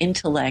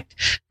intellect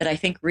that I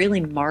think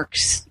really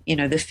marks, the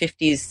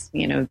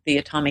 50s, the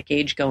atomic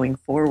age going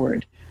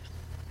forward.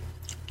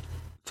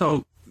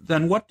 So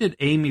then what did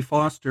Amy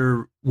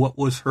Foster, what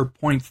was her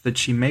point that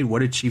she made? What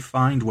did she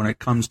find when it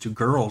comes to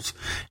girls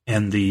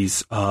and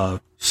these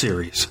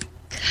series?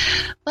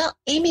 Well,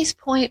 Amy's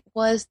point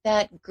was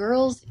that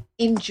girls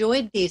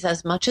enjoyed these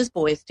as much as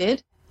boys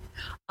did,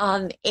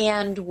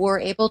 and were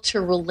able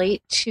to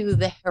relate to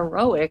the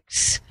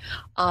heroics,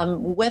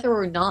 whether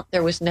or not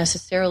there was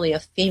necessarily a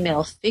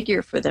female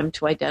figure for them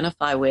to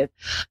identify with,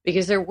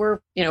 because there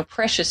were,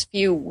 precious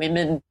few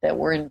women that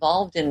were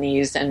involved in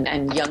these,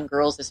 and young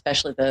girls,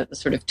 especially the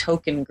sort of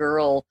token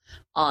girl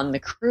on the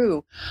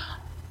crew.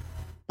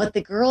 But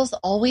the girls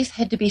always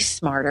had to be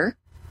smarter.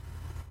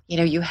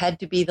 You had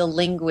to be the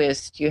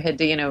linguist. You had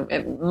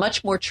to,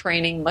 much more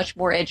training, much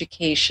more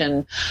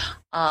education.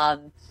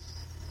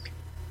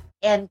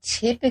 And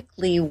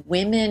typically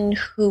women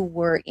who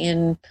were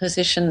in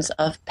positions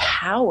of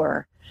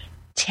power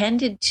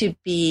tended to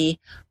be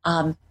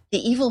the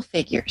evil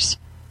figures.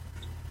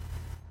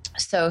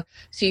 So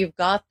you've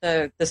got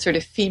the sort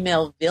of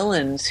female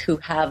villains who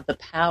have the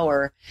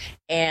power,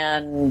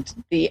 and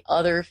the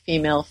other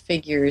female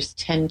figures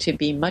tend to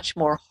be much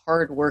more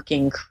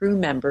hardworking crew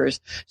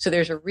members. So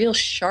there's a real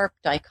sharp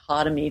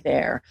dichotomy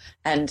there.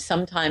 And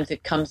sometimes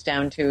it comes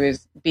down to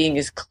being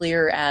as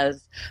clear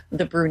as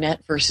the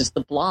brunette versus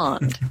the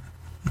blonde.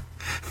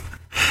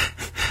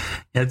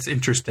 It's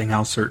interesting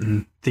how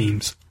certain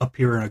themes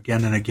appear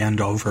again and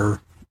again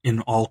over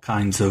in all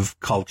kinds of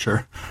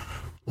culture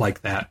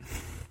like that.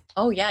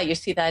 Oh, yeah. You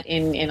see that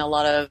in a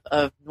lot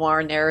of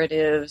noir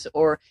narratives,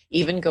 or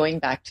even going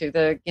back to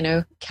the,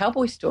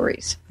 cowboy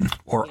stories.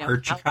 Or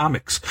Archie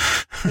comics.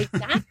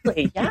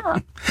 Exactly, yeah.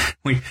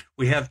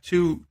 We have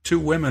two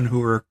women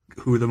who are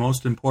the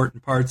most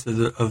important parts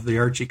of the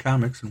Archie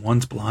comics, and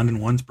one's blonde and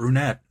one's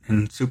brunette.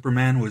 And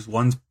Superman was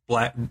one's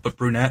black but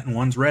brunette and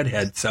one's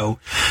redhead. So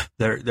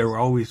there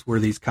always were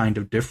these kind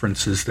of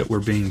differences that were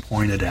being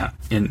pointed at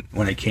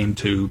when it came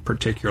to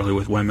particularly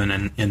with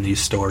women in these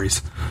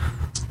stories.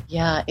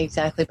 Yeah,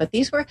 exactly. But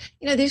these were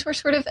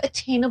sort of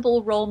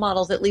attainable role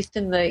models, at least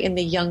in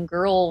the young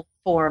girl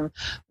form,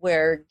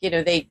 where,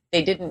 they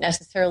didn't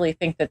necessarily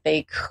think that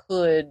they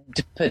could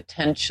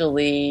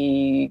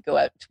potentially go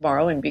out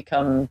tomorrow and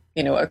become,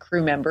 a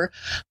crew member,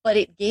 but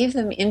it gave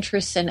them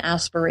interests and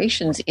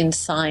aspirations in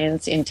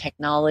science, in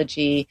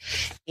technology,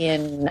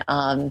 in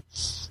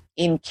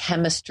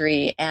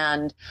chemistry.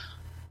 And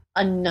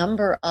a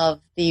number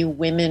of the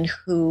women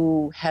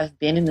who have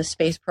been in the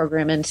space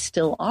program and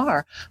still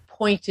are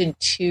pointed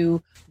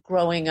to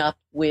growing up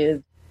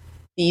with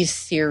these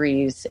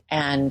series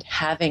and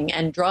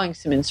drawing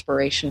some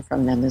inspiration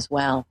from them as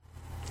well.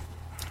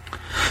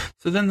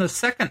 So then the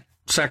second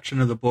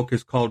section of the book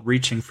is called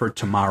Reaching for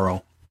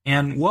Tomorrow.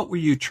 And what were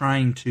you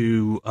trying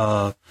to,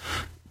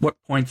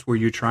 what points were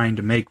you trying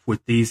to make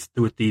with the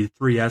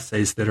three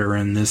essays that are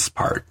in this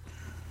part?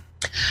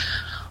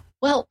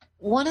 Well,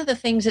 one of the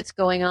things that's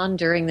going on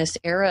during this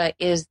era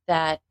is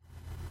that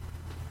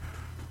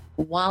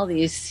while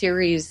these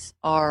series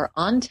are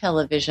on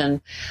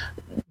television,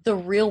 the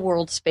real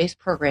world space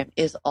program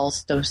is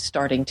also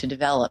starting to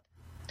develop.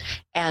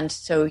 And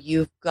so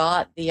you've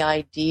got the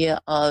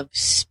idea of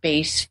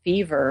space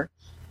fever,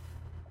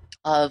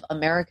 of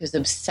America's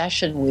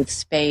obsession with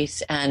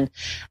space and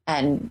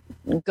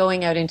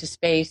going out into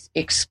space,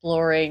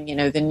 exploring,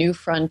 the new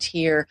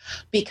frontier,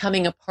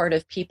 becoming a part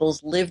of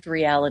people's lived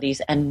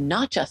realities and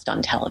not just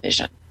on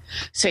television.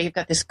 So you've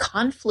got this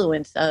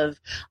confluence of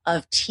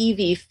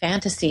TV,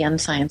 fantasy, and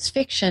science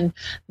fiction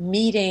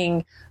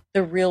meeting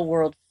the real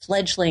world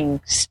fledgling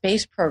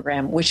space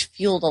program, which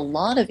fueled a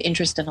lot of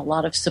interest and a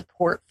lot of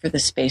support for the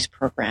space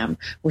program,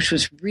 which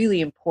was really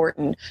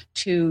important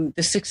to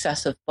the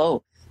success of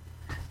both,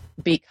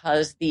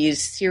 because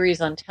these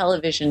series on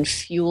television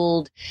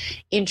fueled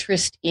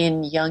interest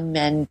in young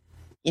men,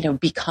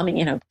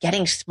 becoming,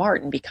 getting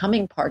smart and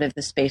becoming part of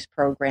the space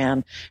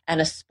program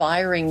and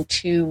aspiring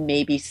to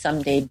maybe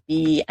someday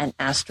be an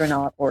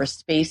astronaut or a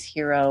space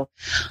hero,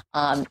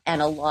 and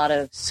a lot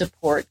of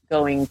support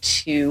going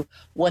to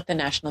what the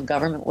national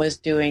government was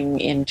doing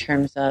in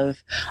terms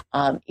of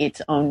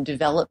its own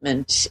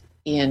development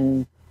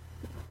in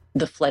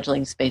the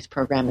fledgling space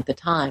program at the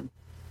time.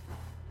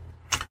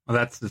 Well,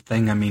 that's the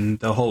thing. I mean,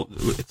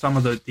 some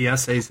of the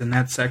essays in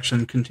that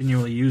section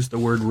continually use the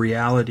word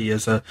reality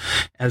as an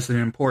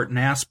important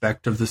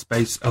aspect of the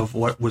space of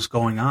what was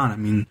going on. I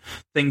mean,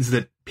 things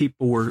that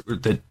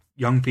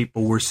young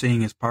people were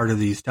seeing as part of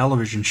these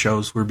television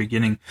shows were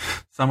beginning,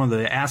 some of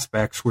the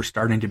aspects were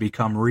starting to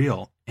become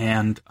real.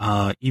 And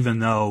even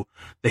though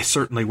they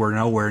certainly were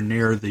nowhere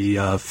near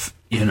the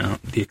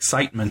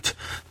excitement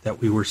that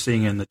we were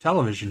seeing in the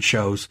television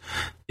shows,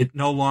 it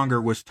no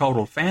longer was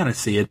total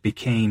fantasy. It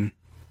became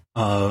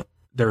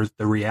the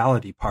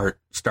reality part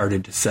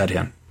started to set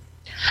in.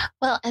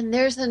 Well, and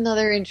there's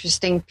another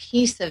interesting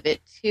piece of it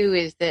too,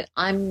 is that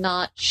I'm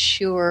not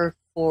sure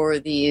for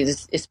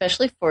these,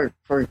 especially for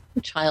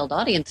child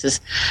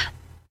audiences,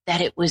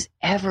 that it was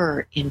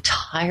ever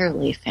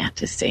entirely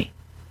fantasy.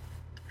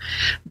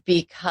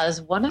 Because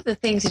one of the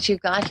things that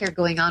you've got here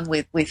going on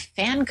with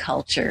fan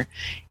culture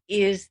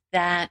is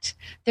that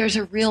there's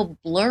a real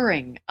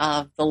blurring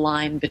of the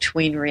line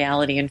between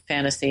reality and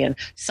fantasy. And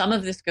some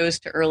of this goes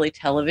to early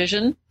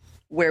television,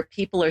 where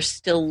people are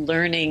still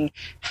learning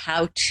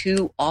how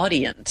to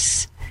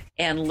audience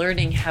and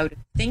learning how to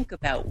think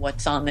about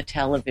what's on the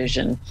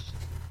television.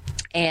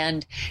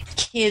 And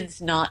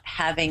kids not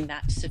having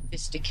that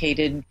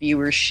sophisticated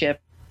viewership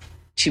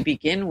to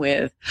begin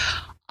with.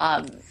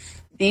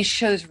 These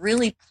shows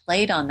really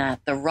played on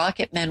that. The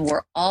Rocket Men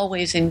were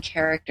always in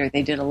character.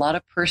 They did a lot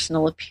of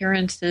personal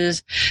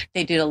appearances.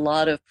 They did a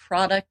lot of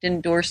product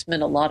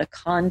endorsement, a lot of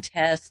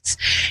contests,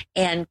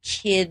 and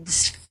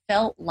kids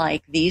felt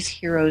like these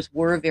heroes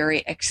were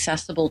very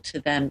accessible to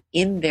them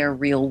in their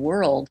real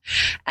world.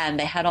 And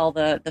they had all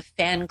the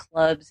fan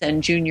clubs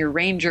and junior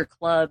ranger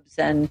clubs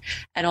and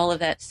all of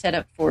that set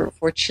up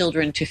for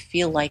children to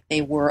feel like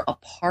they were a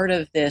part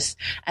of this,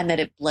 and that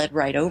it bled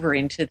right over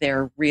into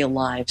their real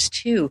lives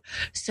too.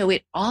 So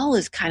it all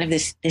is kind of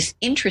this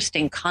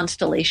interesting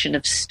constellation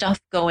of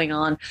stuff going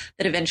on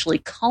that eventually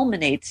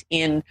culminates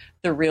in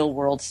the real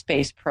world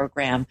space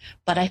program.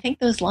 But I think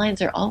those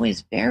lines are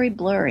always very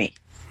blurry.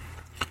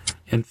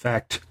 In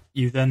fact,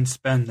 you then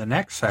spend the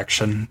next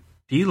section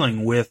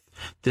dealing with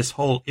this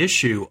whole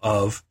issue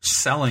of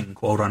selling,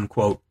 quote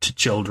unquote, to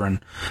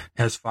children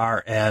as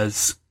far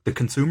as the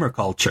consumer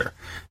culture.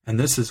 And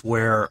this is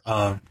where,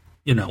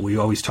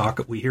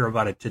 we hear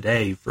about it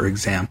today, for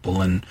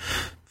example. And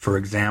for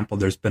example,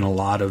 there's been a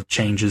lot of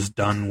changes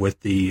done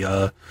with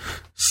the,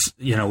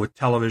 with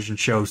television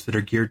shows that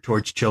are geared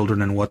towards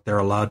children and what they're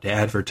allowed to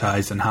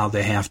advertise and how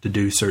they have to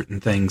do certain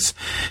things.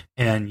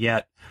 And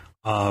yet,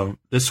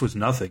 this was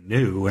nothing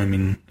new. I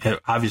mean,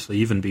 obviously,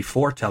 even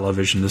before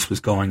television, this was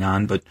going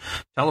on, but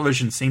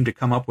television seemed to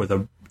come up with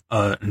a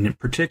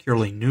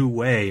particularly new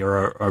way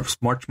or a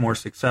much more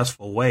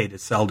successful way to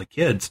sell to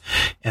kids.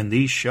 And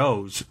these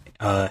shows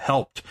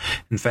helped.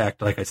 In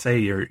fact, like I say,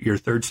 your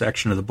third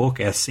section of the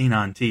book, As Seen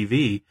on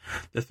TV,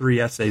 the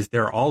 3 essays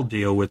there all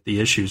deal with the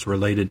issues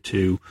related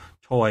to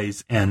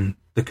toys and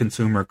the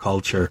consumer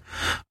culture.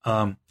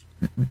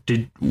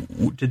 Did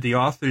the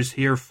authors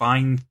here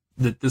find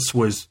that this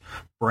was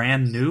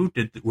brand new?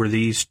 Were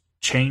these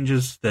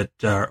changes that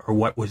or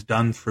what was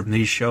done from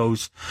these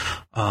shows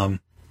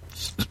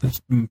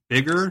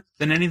bigger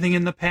than anything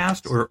in the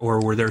past, or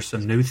were there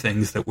some new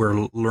things that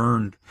were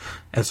learned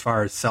as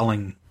far as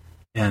selling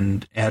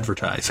and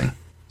advertising?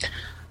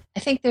 I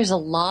think there's a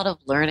lot of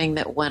learning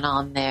that went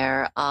on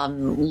there.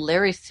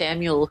 Larry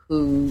Samuel,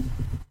 who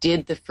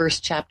did the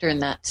first chapter in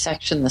that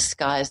section, The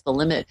Sky's the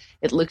Limit,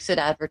 it looks at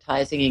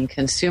advertising and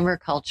consumer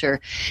culture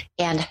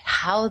and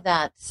how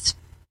that's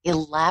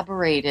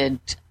elaborated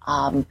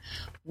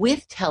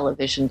with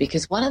television,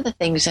 because one of the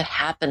things that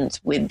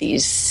happens with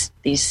these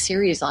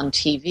series on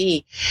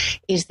TV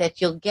is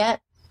that you'll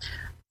get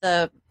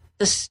the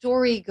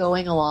story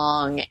going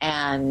along,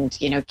 and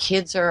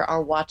kids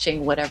are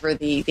watching whatever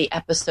the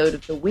episode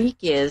of the week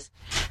is,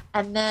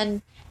 and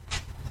then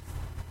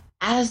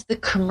as the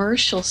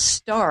commercial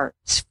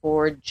starts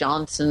for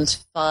Johnson's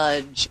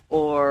Fudge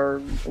or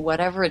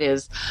whatever it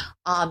is,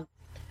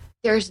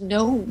 there's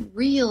no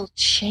real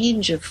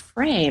change of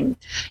frame.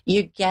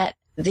 You get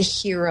the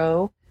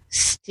hero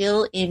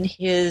still in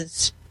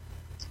his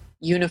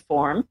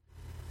uniform,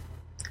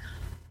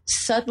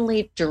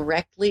 suddenly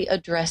directly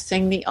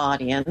addressing the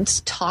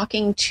audience,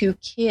 talking to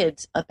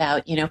kids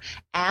about,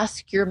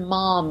 ask your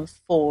mom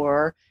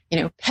for,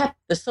 Pep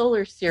the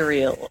solar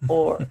cereal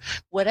or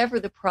whatever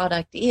the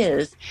product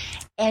is.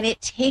 And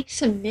it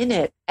takes a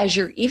minute as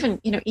you're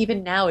even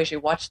now as you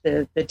watch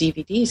the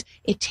DVDs,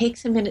 it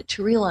takes a minute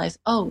to realize,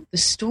 oh, the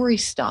story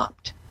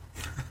stopped.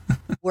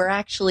 We're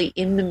actually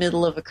in the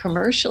middle of a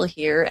commercial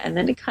here, and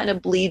then it kind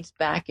of bleeds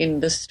back in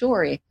the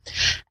story.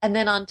 And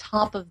then on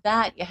top of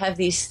that, you have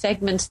these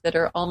segments that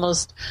are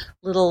almost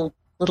little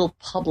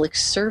public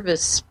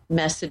service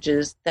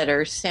messages that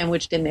are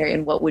sandwiched in there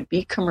in what would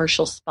be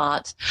commercial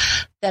spots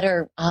that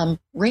are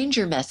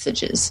ranger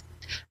messages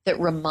that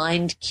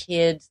remind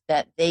kids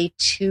that they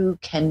too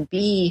can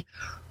be,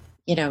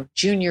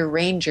 junior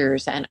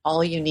rangers, and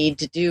all you need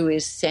to do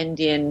is send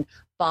in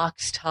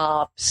box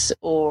tops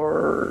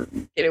or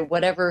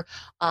whatever,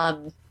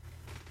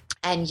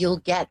 and you'll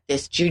get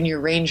this junior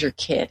ranger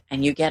kit,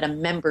 and you get a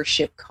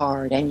membership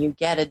card, and you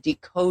get a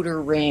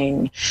decoder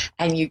ring,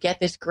 and you get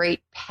this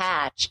great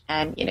patch,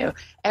 and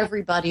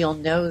everybody will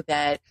know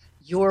that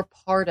you're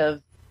part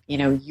of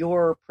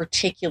your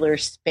particular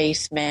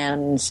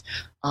spaceman's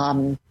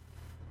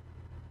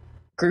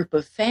group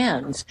of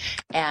fans,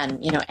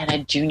 and and a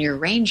junior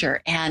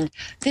ranger. And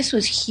this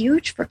was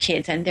huge for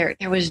kids, and there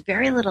was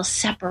very little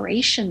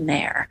separation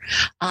there,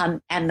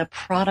 and the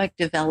product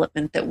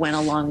development that went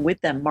along with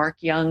them. Mark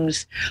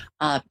Young's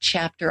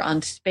chapter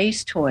on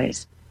space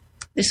toys.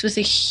 This was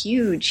a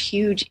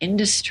huge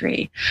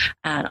industry,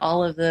 and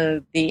all of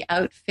the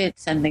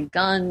outfits and the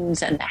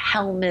guns and the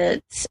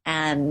helmets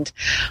and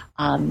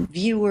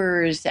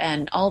viewers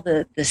and all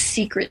the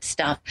secret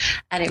stuff.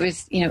 And it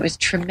was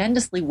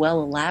tremendously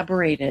well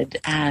elaborated,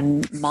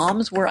 and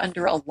moms were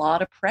under a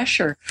lot of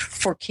pressure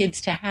for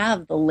kids to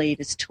have the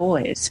latest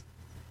toys.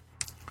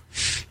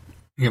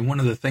 Yeah, one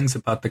of the things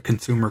about the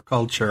consumer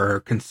culture,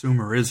 or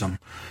consumerism,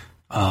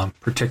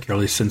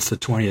 particularly since the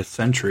 20th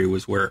century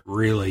was where it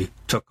really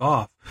took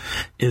off,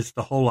 is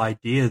the whole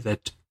idea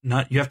that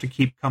you have to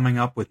keep coming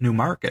up with new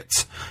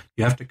markets.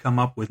 You have to come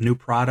up with new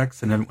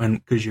products, and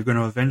because you're going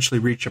to eventually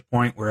reach a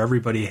point where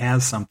everybody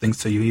has something,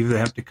 so you either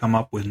have to come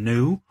up with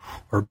new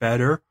or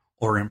better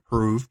or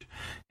improved.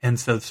 And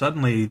so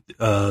suddenly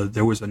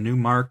there was a new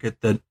market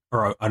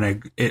or a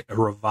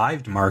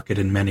revived market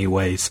in many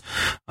ways.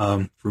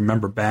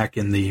 Remember back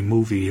in the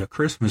movie A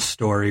Christmas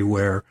Story,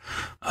 where,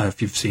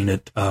 if you've seen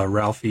it,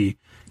 Ralphie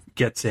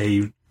gets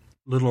a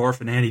Little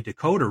Orphan Annie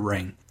decoder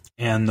ring.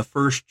 And the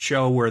first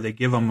show where they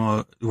give him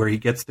where he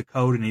gets the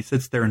code and he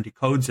sits there and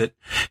decodes it,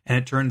 and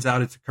it turns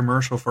out it's a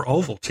commercial for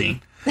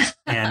Ovaltine.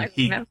 And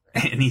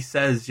he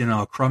says,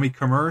 a crummy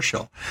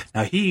commercial.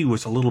 Now, he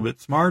was a little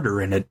bit smarter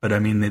in it, but I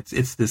mean,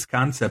 it's this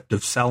concept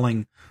of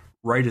selling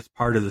right as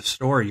part of the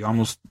story.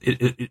 Almost,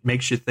 it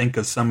makes you think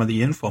of some of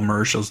the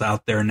infomercials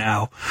out there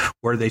now,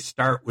 where they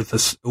start with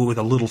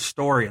a little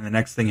story, and the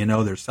next thing you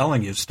know, they're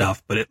selling you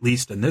stuff. But at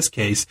least in this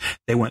case,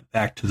 they went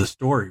back to the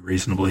story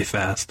reasonably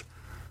fast.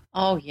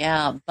 Oh,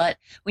 yeah. But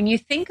when you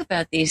think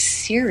about these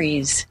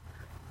series,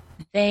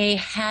 they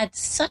had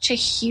such a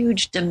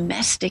huge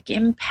domestic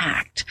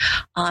impact.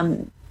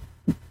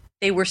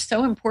 They were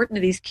so important to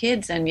these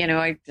kids. And,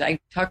 I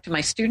talk to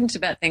my students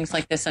about things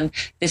like this, and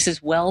this is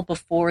well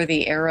before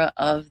the era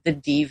of the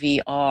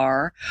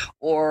DVR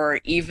or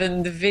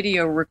even the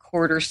video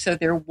recorder. So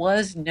there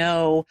was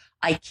no,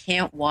 I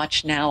can't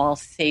watch now, I'll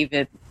save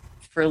it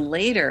for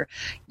later.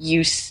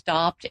 You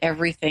stopped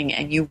everything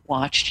and you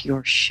watched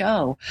your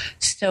show.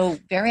 So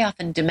very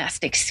often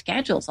domestic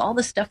schedules, all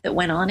the stuff that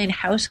went on in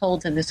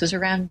households, and this was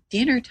around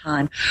dinner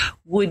time,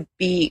 would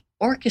be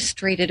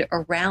orchestrated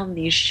around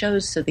these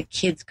shows so the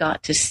kids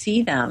got to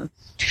see them.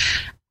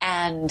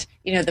 And,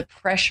 the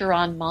pressure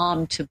on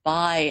mom to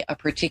buy a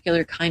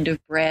particular kind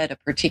of bread, a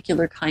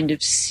particular kind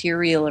of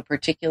cereal, a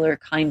particular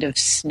kind of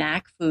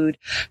snack food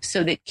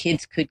so that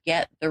kids could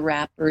get the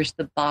wrappers,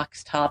 the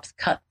box tops,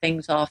 cut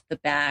things off the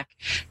back,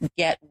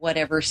 get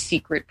whatever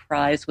secret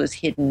prize was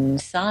hidden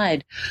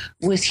inside,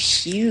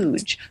 was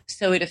huge.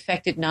 So it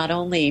affected not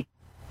only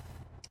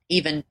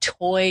even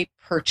toy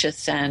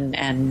purchase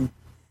and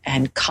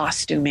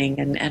costuming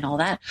and all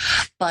that,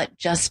 but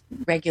just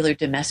regular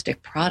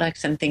domestic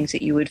products and things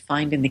that you would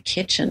find in the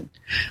kitchen.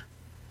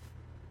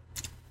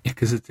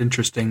 Because it's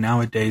interesting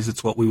nowadays,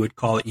 it's what we would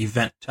call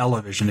event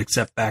television,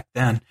 except back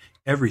then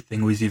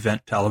everything was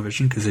event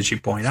television, because as you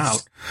point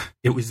out,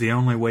 it was the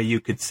only way you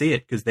could see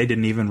it, because they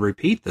didn't even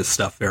repeat this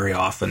stuff very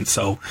often.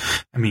 So,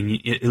 I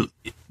mean,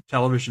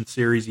 television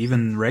series,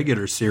 even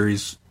regular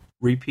series,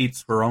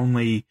 repeats were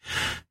only,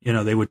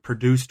 they would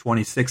produce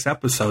 26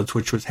 episodes,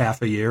 which was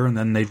half a year, and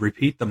then they'd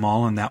repeat them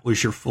all, and that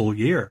was your full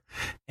year.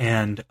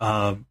 And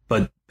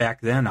but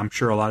back then, I'm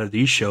sure a lot of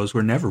these shows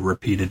were never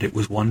repeated. It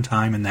was one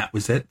time, and that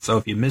was it. So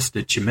if you missed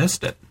it, you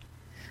missed it.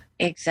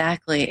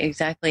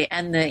 Exactly.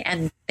 And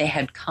they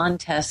had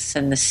contests,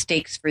 and the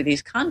stakes for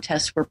these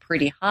contests were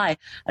pretty high. I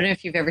don't know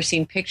if you've ever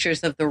seen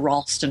pictures of the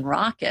Ralston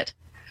rocket.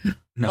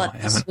 No, but I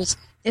haven't.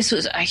 This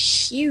was a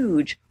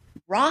huge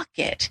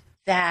rocket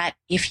that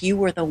if you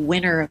were the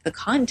winner of the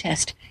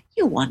contest,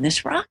 you won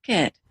this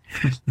rocket.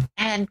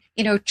 And,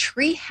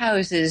 tree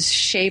houses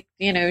shaped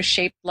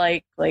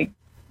like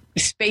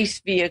space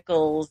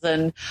vehicles,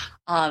 and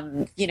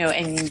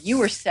and you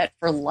were set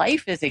for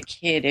life as a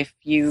kid if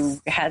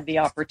you had the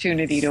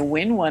opportunity to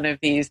win one of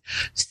these.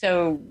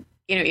 So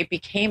it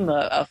became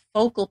a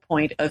focal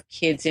point of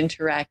kids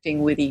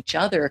interacting with each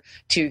other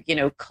to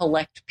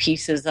collect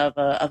pieces of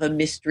a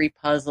mystery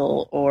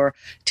puzzle, or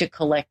to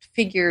collect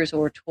figures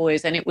or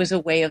toys, and it was a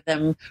way of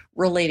them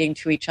relating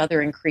to each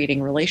other and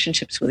creating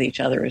relationships with each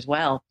other as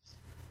well.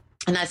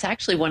 And that's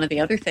actually one of the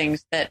other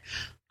things that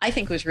I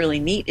think was really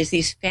neat, is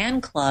these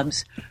fan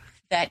clubs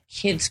that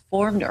kids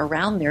formed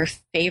around their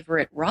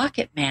favorite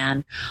Rocket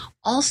Man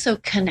also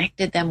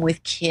connected them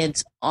with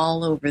kids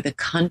all over the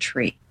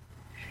country.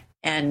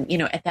 And,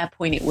 at that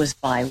point it was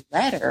by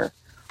letter,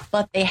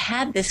 but they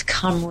had this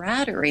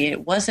camaraderie.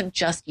 It wasn't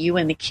just you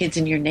and the kids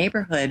in your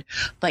neighborhood,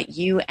 but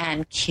you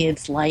and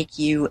kids like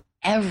you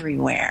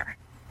everywhere.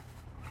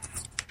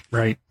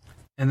 Right.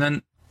 And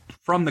then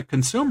from the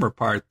consumer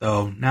part,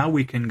 though, now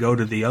we can go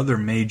to the other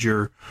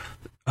major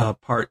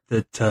part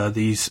that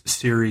these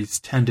series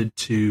tended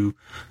to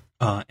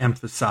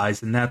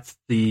emphasize, and that's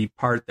the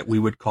part that we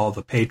would call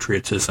the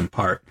patriotism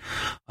part.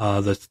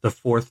 The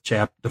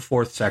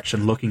fourth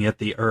section, looking at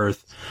the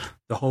Earth,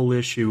 the whole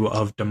issue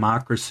of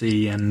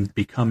democracy and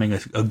becoming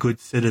a good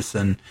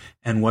citizen,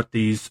 and what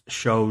these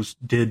shows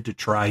did to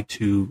try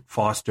to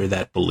foster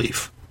that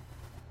belief.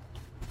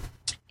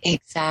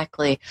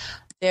 Exactly.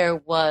 There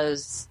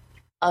was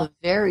a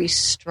very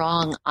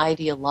strong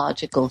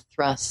ideological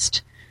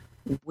thrust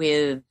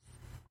with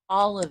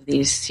all of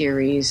these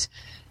series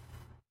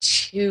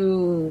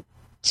to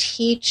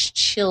teach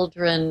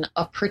children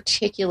a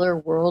particular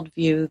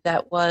worldview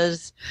that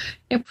was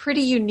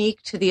pretty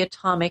unique to the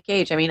atomic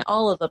age. I mean,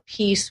 all of a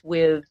piece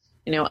with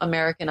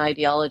American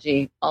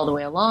ideology all the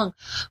way along,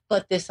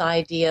 but this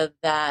idea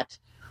that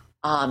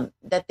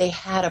that they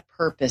had a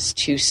purpose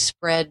to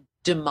spread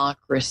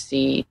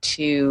democracy,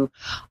 to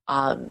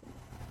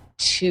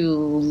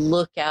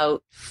look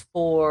out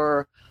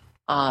for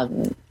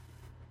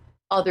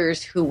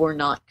others who were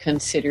not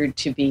considered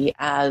to be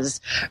as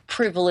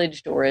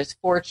privileged or as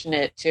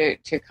fortunate,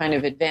 to kind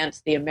of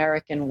advance the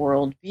American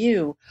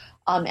worldview.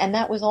 And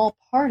that was all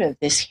part of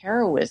this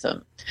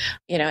heroism,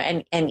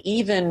 and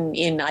even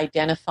in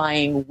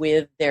identifying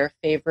with their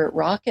favorite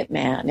Rocket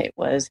Man, it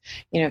was,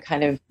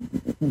 kind of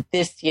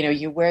this,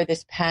 you wear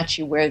this patch,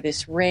 you wear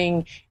this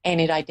ring, and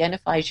it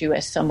identifies you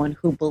as someone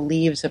who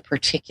believes a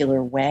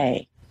particular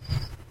way.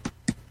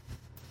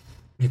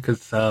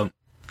 Because, and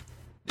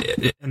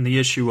the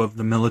issue of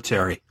the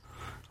military,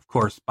 of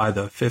course, by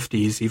the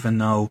 50s, even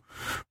though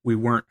we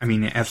weren't,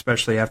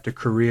 especially after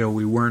Korea,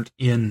 we weren't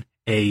in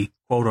a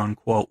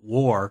quote-unquote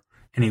war,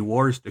 any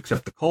wars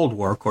except the Cold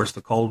War. Of course,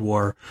 the Cold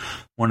War,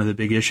 one of the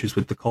big issues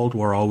with the Cold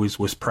War always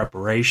was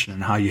preparation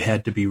and how you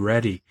had to be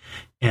ready.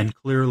 And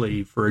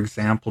clearly, for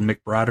example, Mick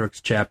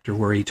Broderick's chapter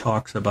where he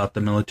talks about the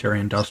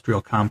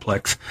military-industrial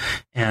complex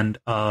and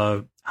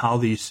how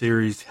these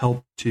series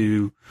helped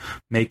to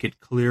make it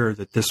clear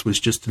that this was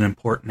just an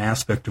important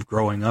aspect of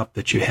growing up,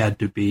 that you had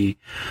to be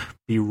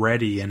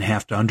ready and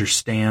have to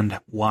understand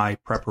why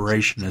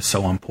preparation is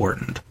so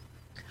important.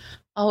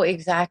 Oh,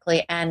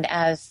 exactly. And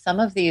as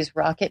some of these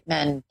rocket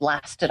men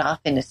blasted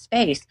off into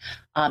space,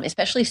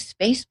 especially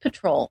Space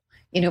Patrol,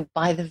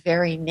 by the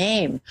very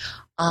name,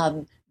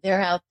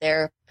 they're out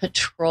there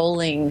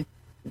patrolling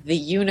the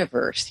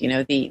universe,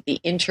 the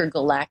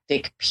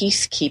intergalactic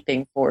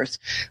peacekeeping force,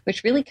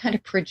 which really kind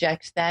of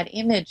projects that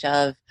image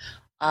of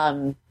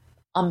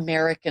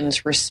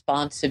Americans'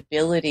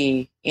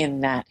 responsibility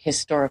in that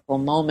historical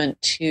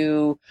moment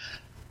to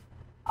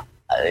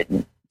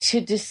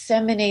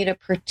disseminate a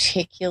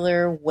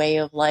particular way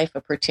of life,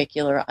 a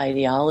particular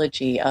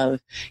ideology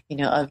of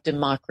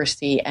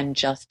democracy and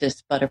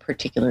justice, but a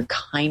particular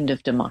kind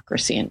of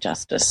democracy and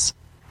justice.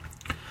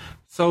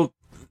 So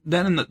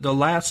then in the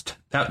last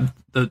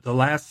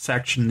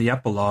section, the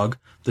epilogue,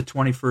 the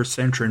 21st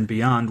century and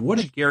beyond, what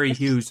did Gary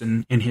Hughes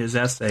in his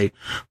essay,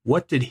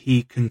 what did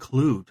he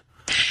conclude?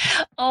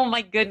 Oh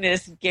my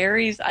goodness,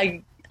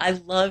 I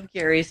love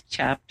Gary's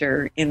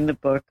chapter in the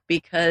book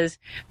because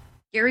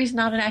Gary's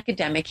not an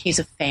academic, he's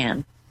a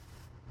fan.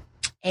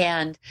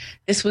 And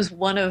this was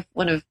one of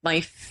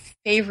my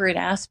favorite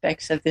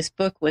aspects of this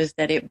book, was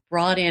that it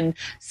brought in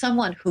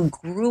someone who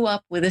grew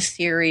up with a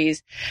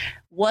series,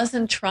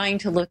 wasn't trying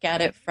to look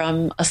at it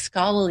from a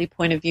scholarly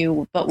point of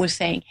view, but was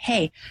saying,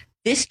 hey,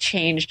 this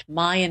changed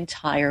my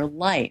entire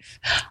life.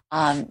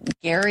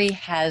 Gary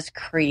has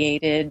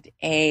created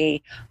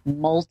a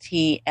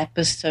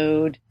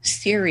multi-episode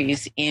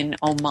series in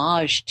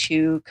homage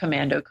to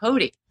Commando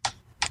Cody.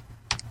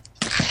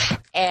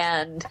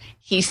 And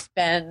he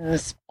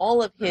spends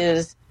all of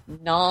his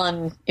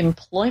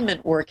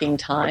non-employment working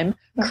time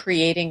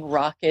creating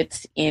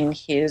rockets in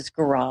his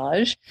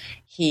garage.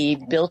 He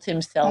built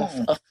himself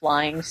a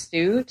flying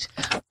suit.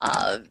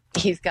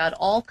 He's got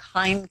all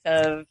kinds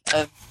of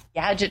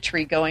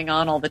gadgetry going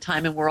on all the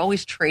time, and we're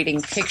always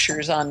trading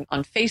pictures on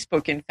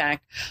Facebook, in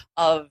fact,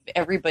 of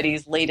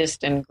everybody's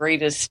latest and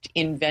greatest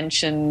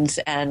inventions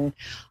and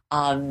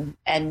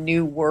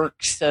new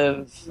works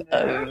of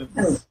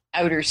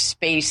outer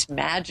space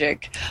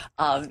magic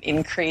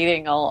in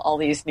creating all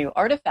these new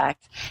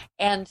artifacts.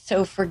 And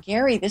so for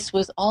Gary, this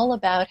was all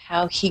about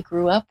how he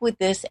grew up with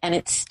this, and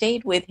it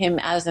stayed with him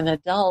as an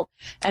adult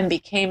and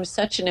became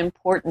such an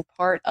important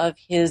part of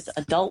his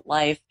adult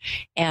life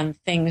and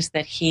things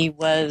that he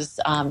was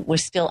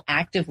still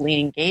actively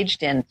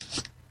engaged in.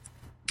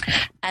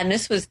 And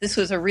this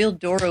was a real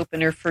door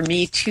opener for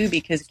me too,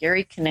 because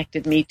Gary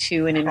connected me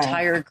to an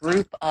entire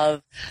group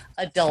of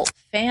adult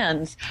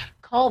fans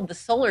called the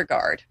Solar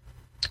Guard,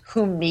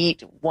 who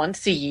meet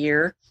once a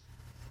year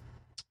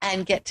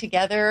and get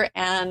together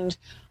and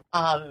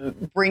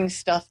bring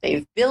stuff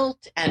they've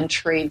built and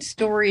trade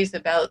stories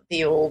about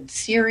the old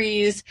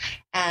series.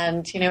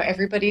 And,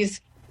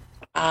 everybody's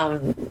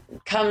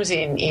comes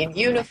in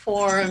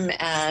uniform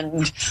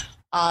and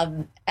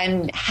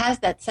has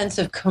that sense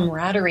of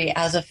camaraderie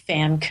as a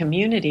fan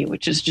community,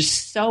 which is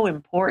just so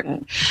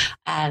important.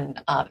 And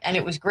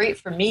it was great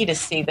for me to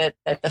see that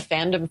the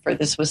fandom for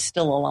this was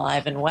still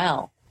alive and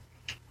well.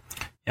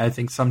 I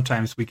think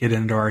sometimes we get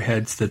into our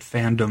heads that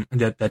fandom,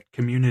 that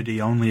community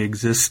only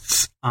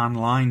exists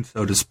online,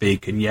 so to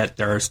speak, and yet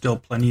there are still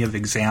plenty of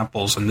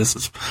examples, and this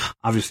is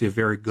obviously a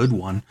very good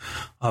one,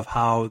 of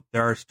how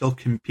there are still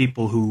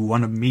people who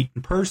want to meet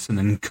in person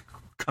and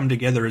come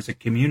together as a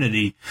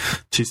community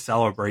to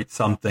celebrate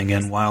something.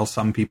 And while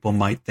some people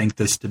might think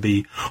this to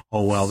be,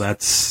 oh, well,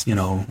 that's,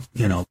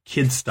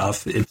 kid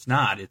stuff, it's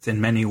not. It's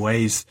in many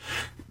ways,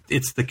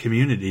 it's the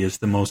community is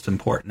the most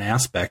important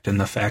aspect, and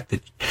the fact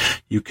that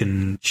you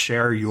can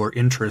share your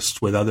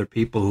interests with other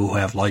people who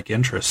have like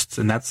interests.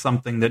 And that's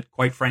something that,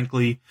 quite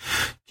frankly,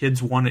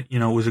 kids wanted,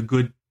 was a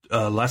good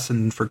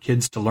lesson for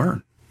kids to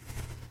learn.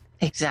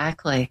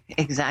 Exactly.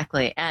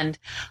 And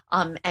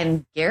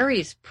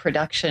Gary's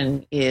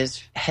production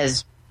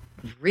has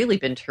really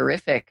been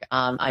terrific.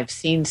 I've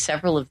seen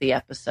several of the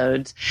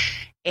episodes,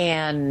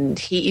 and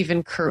he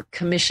even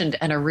commissioned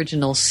an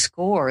original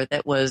score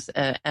that was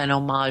an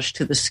homage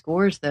to the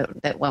scores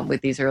that went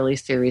with these early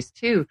series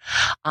too.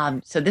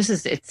 So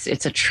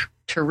it's a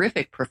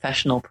terrific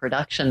professional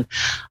production.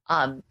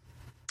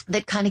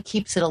 That kind of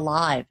keeps it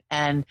alive.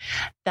 And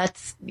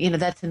that's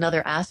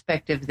another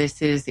aspect of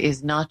this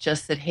is not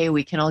just that, hey,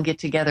 we can all get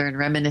together and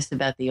reminisce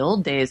about the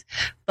old days,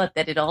 but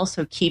that it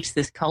also keeps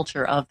this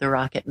culture of the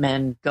Rocket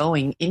Men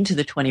going into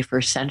the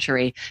 21st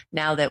century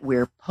now that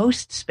we're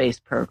post-space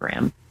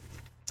program.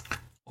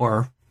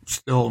 Or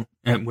still,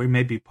 we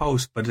may be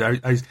post, but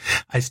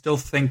I still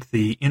think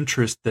the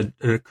interest that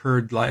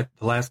occurred the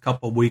last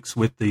couple of weeks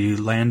with the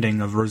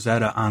landing of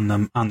Rosetta on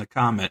the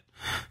comet,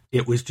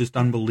 it was just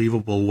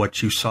unbelievable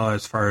what you saw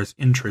as far as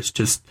interest.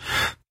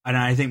 And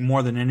I think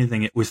more than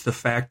anything, it was the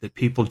fact that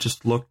people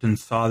just looked and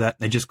saw that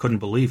and they just couldn't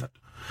believe it.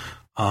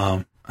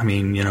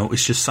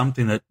 It's just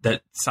something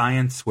that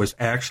science was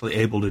actually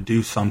able to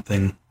do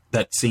something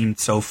that seemed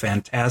so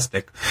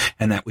fantastic,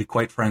 and that we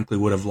quite frankly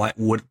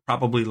would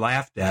probably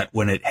laughed at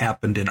when it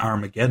happened in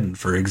Armageddon,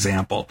 for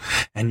example,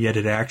 and yet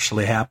it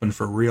actually happened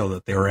for real,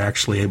 that they were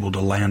actually able to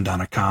land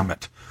on a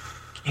comet.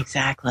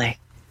 Exactly.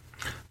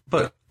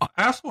 But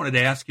I also wanted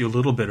to ask you a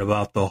little bit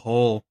about the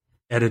whole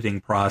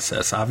editing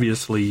process.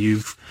 Obviously,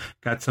 you've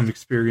got some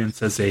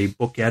experience as a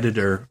book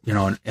editor,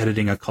 in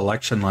editing a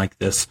collection like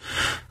this.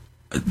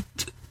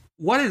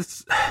 What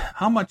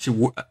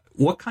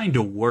kind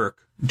of work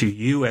do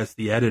you as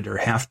the editor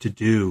have to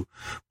do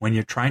when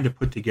you're trying to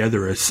put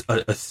together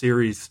a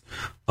series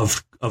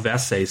of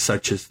essays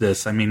such as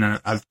this? I mean,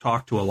 I've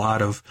talked to a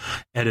lot of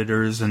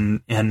editors,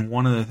 and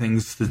one of the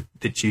things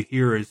that you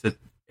hear is that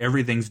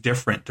everything's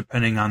different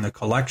depending on the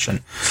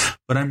collection.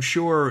 But I'm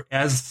sure,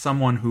 as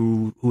someone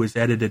who has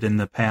edited in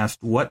the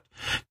past, what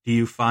do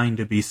you find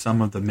to be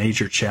some of the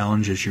major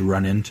challenges you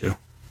run into?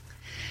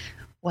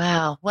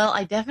 Wow. Well,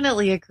 I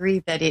definitely agree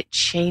that it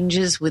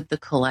changes with the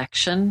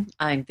collection.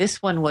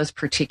 This one was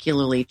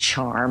particularly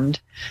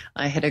charmed.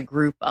 I had a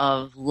group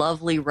of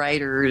lovely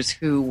writers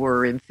who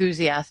were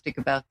enthusiastic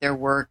about their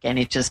work, and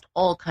it just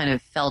all kind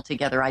of fell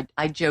together.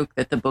 I joke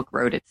that the book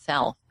wrote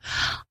itself.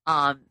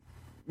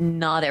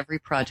 Not every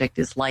project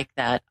is like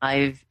that.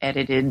 I've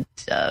edited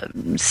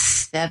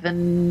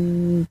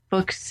 7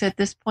 books at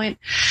this point,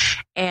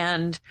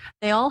 and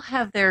they all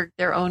have their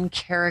own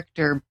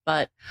character,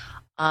 but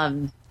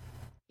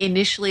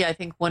initially, I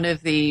think one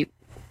of the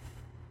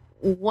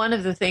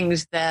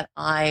things that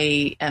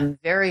I am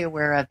very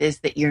aware of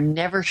is that you're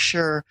never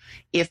sure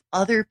if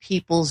other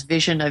people's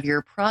vision of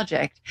your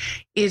project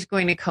is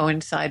going to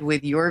coincide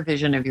with your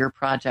vision of your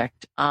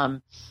project.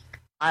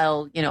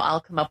 I'll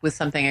come up with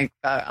something.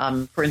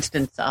 For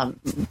instance,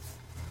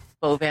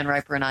 Bo Van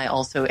Riper and I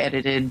also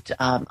edited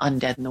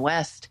Undead in the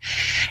West,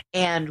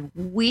 and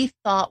we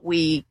thought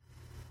we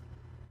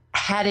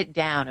had it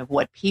down of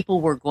what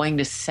people were going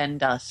to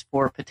send us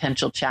for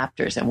potential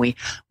chapters, and we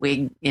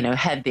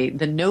had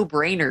the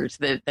no-brainers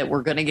that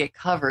were going to get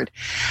covered,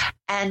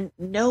 and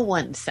no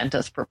one sent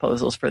us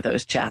proposals for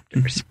those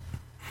chapters.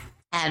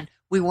 And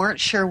we weren't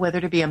sure whether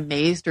to be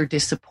amazed or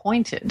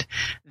disappointed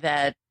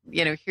that,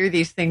 here are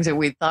these things that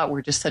we thought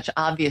were just such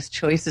obvious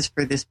choices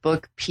for this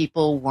book,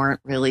 people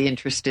weren't really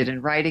interested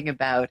in writing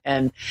about.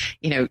 And,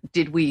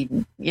 did we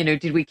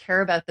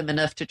care about them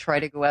enough to try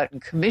to go out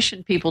and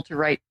commission people to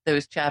write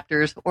those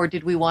chapters, or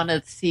did we want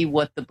to see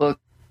what the book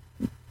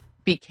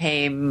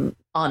became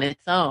on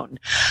its own?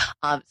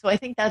 So I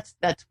think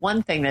that's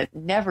one thing that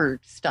never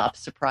stops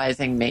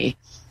surprising me.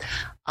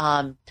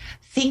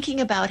 Thinking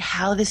about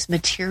how this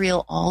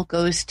material all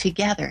goes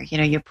together.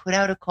 You put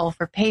out a call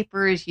for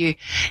papers, you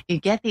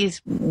get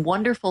these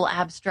wonderful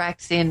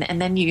abstracts in,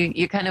 and then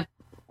you kind of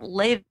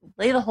lay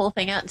the whole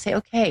thing out and say,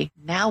 okay,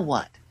 now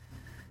what?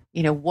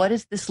 What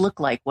does this look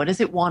like? What does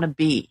it want to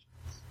be?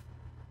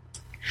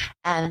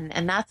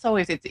 And that's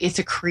always, it's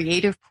a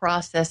creative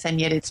process, and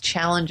yet it's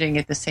challenging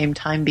at the same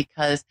time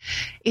because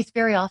it's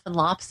very often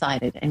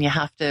lopsided, and you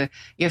have to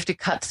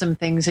cut some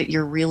things that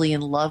you're really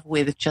in love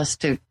with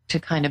just to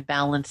kind of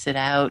balance it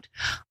out.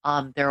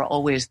 There are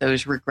always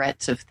those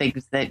regrets of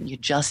things that you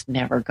just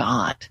never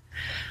got.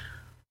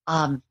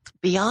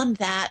 Beyond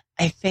that,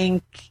 I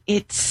think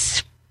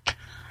it's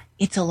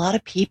a lot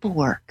of people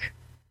work,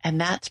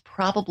 and that's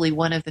probably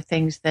one of the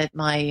things that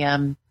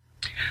my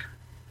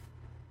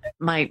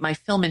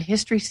film and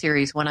history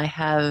series, when I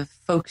have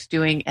folks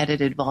doing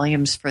edited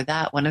volumes for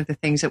that, one of the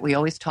things that we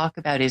always talk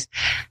about is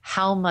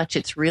how much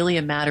it's really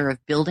a matter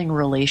of building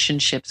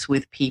relationships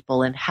with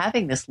people and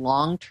having this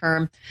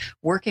long-term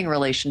working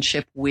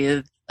relationship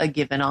with a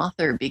given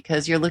author,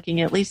 because you're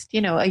looking at least,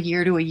 a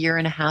year to a year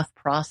and a half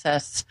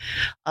process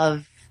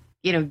of,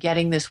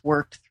 getting this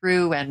worked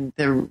through, and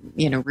the,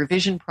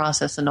 revision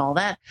process and all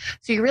that.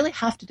 So you really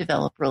have to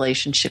develop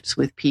relationships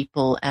with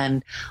people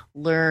and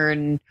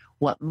learn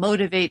what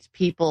motivates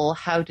people,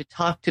 how to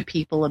talk to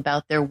people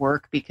about their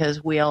work,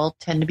 because we all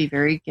tend to be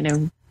very,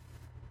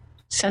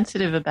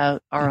 sensitive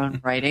about our own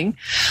writing,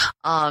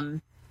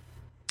 and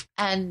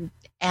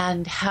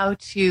how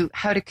to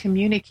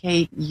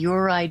communicate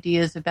your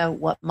ideas about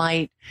what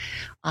might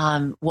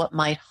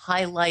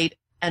highlight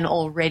an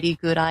already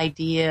good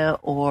idea,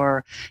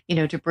 or,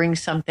 to bring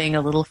something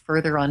a little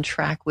further on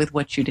track with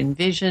what you'd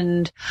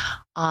envisioned.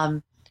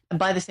 And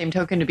by the same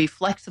token, to be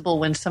flexible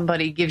when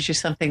somebody gives you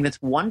something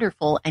that's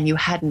wonderful and you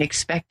hadn't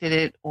expected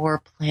it or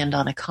planned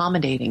on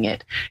accommodating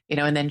it,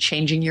 and then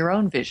changing your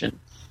own vision.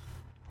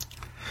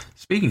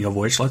 Speaking of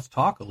which, let's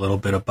talk a little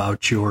bit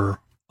about your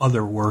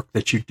other work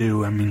that you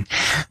do. I mean,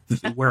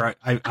 where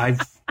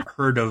I've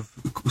heard of,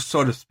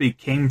 so to speak,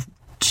 came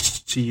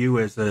to you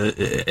as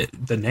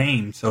the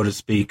name, so to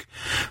speak,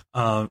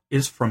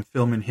 is from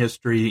Film and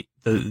History,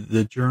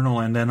 the journal,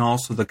 and then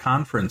also the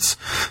conference.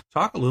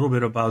 Talk a little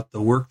bit about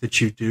the work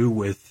that you do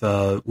with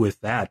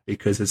that,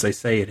 because as I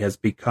say, it has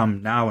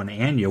become now an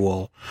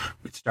annual.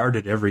 It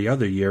started every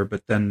other year,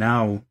 but then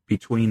now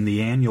between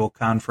the annual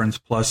conference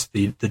plus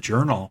the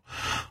journal,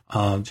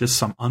 just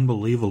some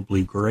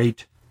unbelievably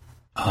great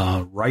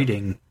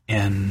writing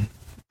and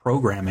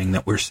programming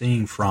that we're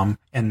seeing from,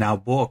 and now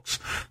books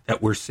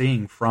that we're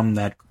seeing from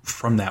that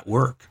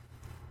work.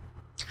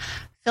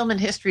 Film and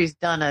History's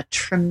done a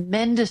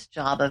tremendous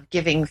job of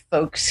giving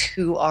folks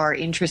who are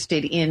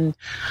interested in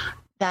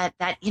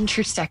that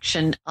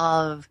intersection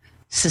of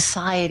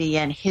society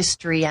and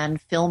history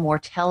and film or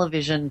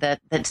television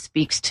that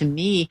speaks to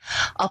me,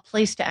 a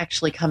place to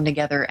actually come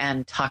together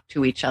and talk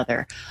to each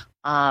other.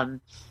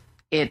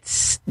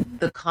 It's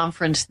the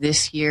conference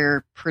this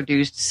year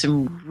produced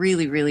some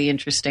really, really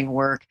interesting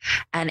work.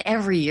 And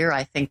every year,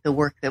 I think the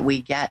work that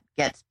we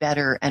gets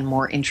better and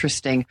more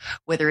interesting,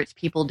 whether it's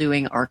people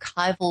doing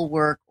archival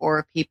work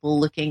or people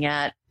looking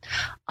at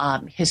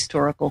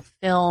historical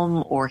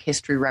film or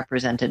history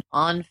represented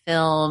on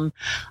film,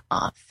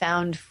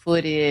 found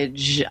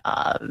footage,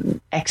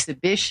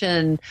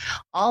 exhibition,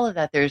 all of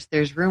that.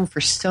 There's room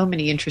for so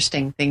many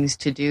interesting things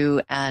to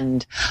do.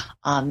 And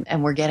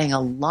we're getting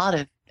a lot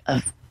of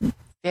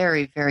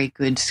very, very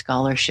good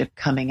scholarship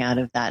coming out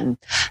of that. And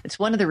it's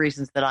one of the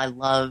reasons that I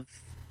love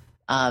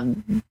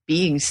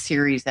being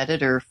series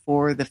editor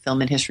for the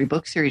Film and History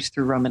book series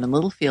through Rowman and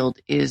Littlefield,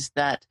 is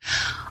that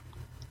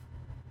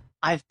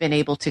I've been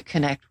able to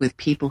connect with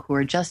people who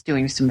are just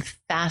doing some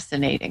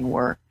fascinating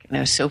work.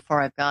 So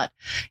far I've got,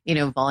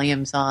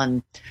 volumes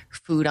on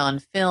food on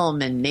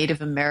film and Native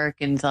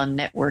Americans on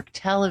network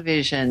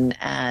television,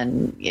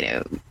 and,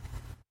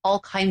 all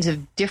kinds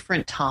of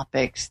different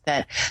topics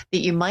that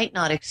you might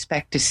not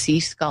expect to see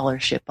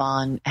scholarship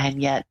on,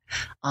 and yet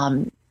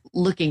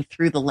looking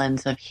through the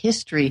lens of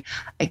history,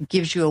 it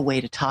gives you a way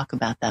to talk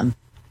about them.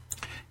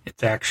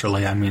 It's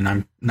actually,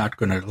 I'm not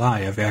going to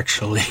lie, I've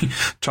actually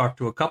talked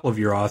to a couple of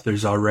your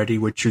authors already,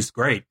 which is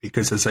great,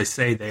 because as I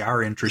say, they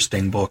are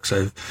interesting books.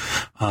 I've,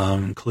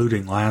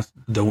 including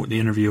the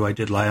interview I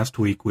did last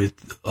week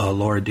with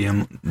Laura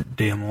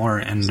D'Amore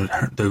and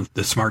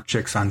the Smart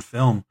Chicks on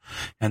Film.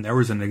 And there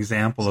was an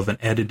example of an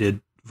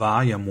edited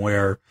volume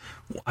where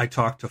I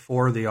talked to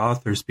 4 of the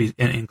authors,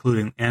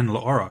 including Anne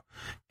Laura,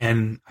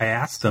 and I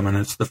asked them, and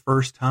it's the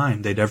first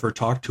time they'd ever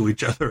talked to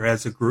each other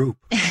as a group.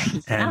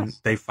 Yes. And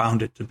they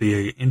found it to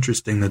be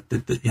interesting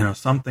that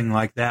something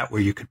like that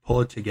where you could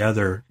pull it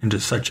together into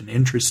such an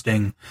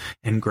interesting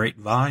and great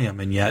volume,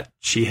 and yet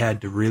she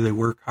had to really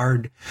work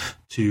hard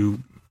to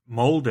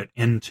mold it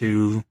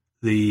into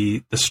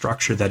the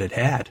structure that it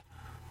had.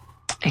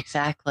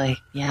 Exactly.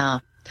 Yeah.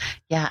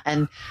 Yeah.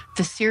 And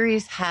the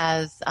series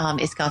has,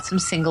 it's got some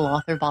single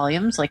author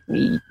volumes, like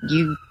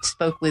you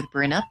spoke with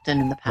Bryn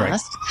Upton in the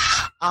past.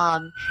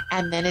 Right.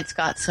 And then it's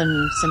got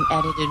some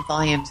edited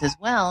volumes as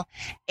well.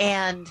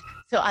 And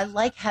so I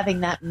like having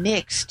that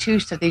mix too,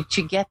 so that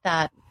you get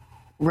that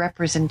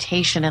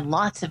representation and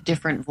lots of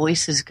different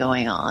voices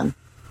going on.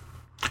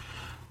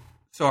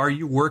 So are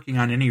you working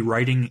on any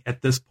writing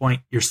at this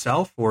point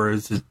yourself, or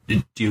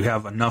do you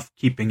have enough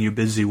keeping you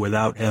busy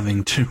without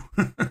having to?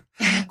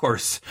 Of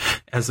course,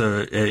 as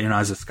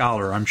a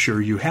scholar, I'm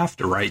sure you have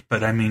to write,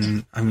 but I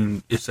mean,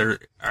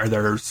 are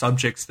there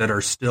subjects that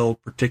are still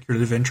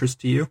particularly of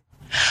interest to you?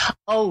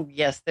 Oh,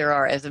 yes, there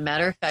are. As a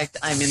matter of fact,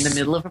 I'm in the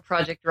middle of a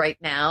project right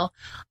now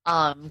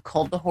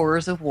called The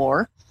Horrors of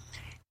War.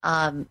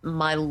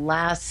 My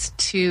last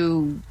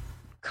 2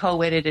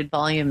 co-edited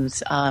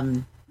volumes,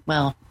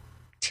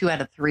 2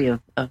 out of 3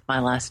 of my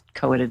last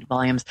co-edited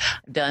volumes.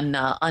 I've done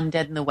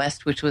Undead in the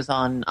West, which was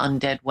on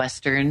Undead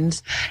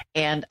Westerns,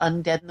 and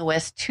Undead in the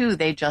West 2,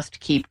 They Just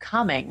Keep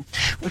Coming,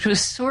 which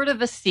was sort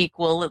of a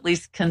sequel, at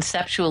least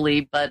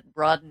conceptually, but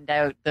broadened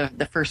out.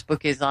 The first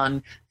book is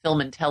on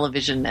film and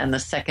television, and the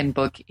second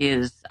book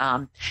is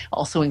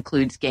also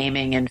includes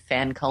gaming and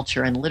fan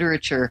culture and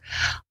literature.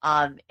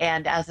 And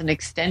as an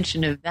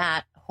extension of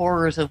that,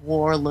 Horrors of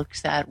War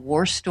looks at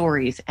war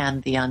stories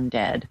and the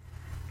undead.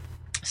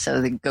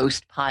 So the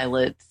ghost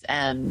pilots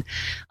and,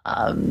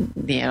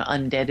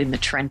 undead in the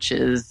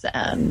trenches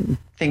and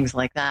things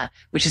like that,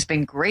 which has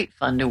been great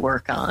fun to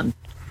work on.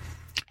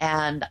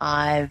 And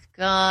I've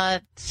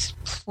got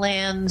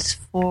plans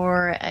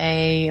for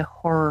a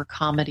horror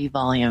comedy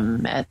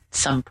volume at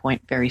some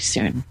point very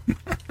soon.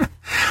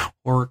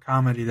 Horror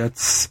comedy,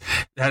 that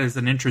is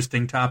an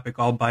interesting topic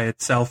all by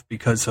itself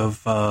because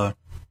of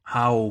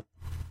how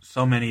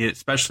so many,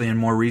 especially in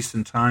more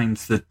recent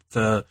times, that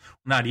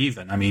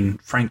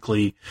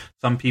frankly,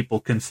 some people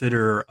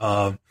consider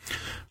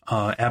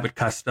Abbott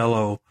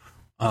Costello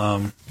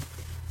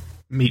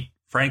Meet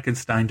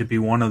Frankenstein to be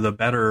one of the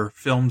better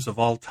films of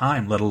all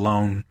time, let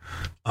alone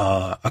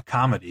a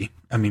comedy.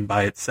 I mean,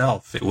 by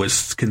itself, it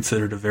was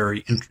considered a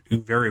very,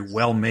 very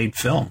well-made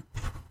film.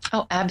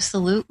 Oh,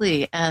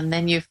 absolutely. And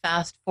then you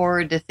fast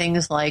forward to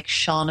things like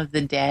Shaun of the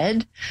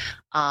Dead,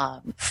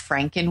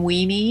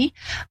 Frankenweenie,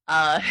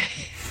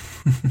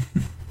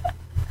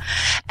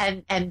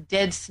 and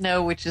Dead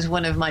Snow, which is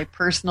one of my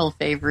personal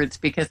favorites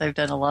because I've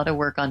done a lot of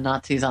work on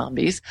Nazi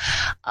zombies.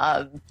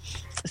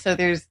 So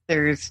there's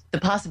the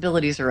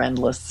possibilities are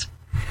endless.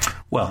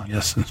 Well,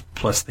 yes,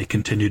 plus they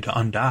continue to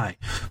undie.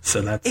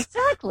 So that's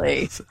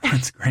exactly.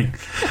 That's great.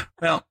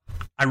 Well,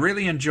 I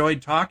really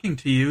enjoyed talking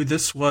to you.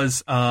 This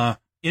was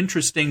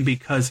interesting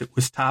because it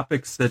was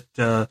topics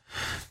that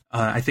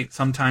I think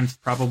sometimes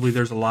probably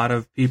there's a lot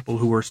of people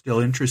who are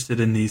still interested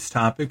in these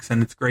topics,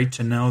 and it's great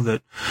to know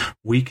that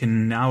we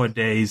can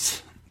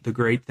nowadays. The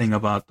great thing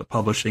about the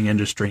publishing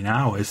industry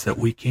now is that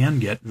we can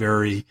get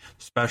very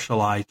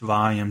specialized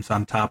volumes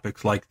on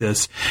topics like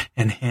this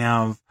and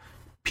have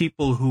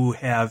people who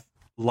have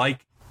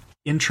like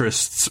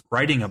interests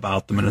writing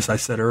about them. And as I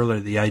said earlier,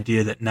 the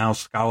idea that now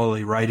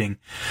scholarly writing,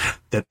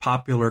 that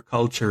popular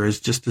culture is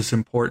just as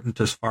important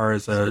as far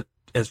as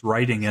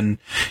writing, and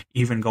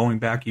even going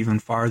back even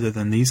farther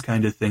than these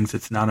kind of things,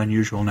 it's not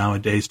unusual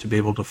nowadays to be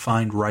able to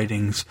find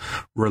writings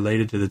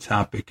related to the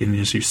topic. And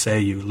as you say,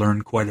 you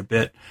learn quite a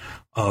bit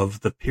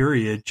of the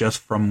period just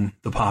from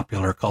the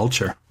popular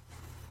culture.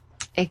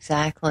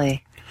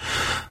 Exactly.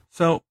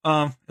 So,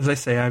 as I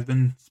say, I've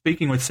been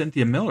speaking with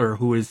Cynthia Miller,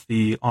 who is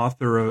the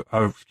author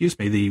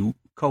the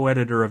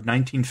co-editor of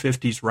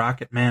 1950s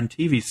Rocket Man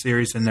TV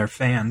series and their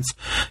fans,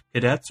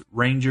 Cadets,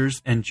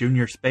 Rangers, and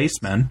Junior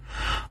Spacemen,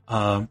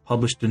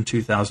 published in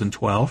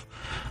 2012.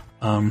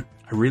 I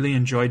really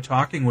enjoyed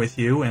talking with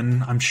you,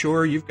 and I'm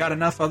sure you've got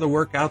enough other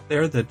work out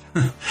there that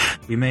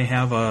we may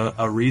have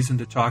a reason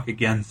to talk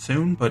again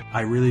soon, but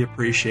I really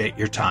appreciate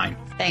your time.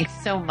 Thanks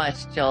so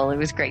much, Joel. It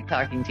was great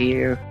talking to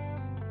you.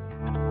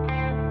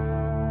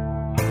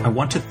 I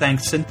want to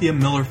thank Cynthia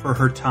Miller for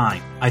her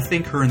time. I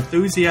think her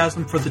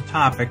enthusiasm for the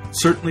topic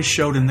certainly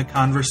showed in the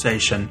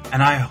conversation,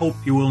 and I hope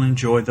you will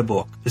enjoy the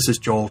book. This is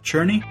Joel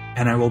Cherney,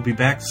 and I will be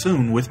back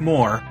soon with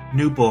more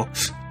New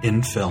Books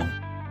in Film.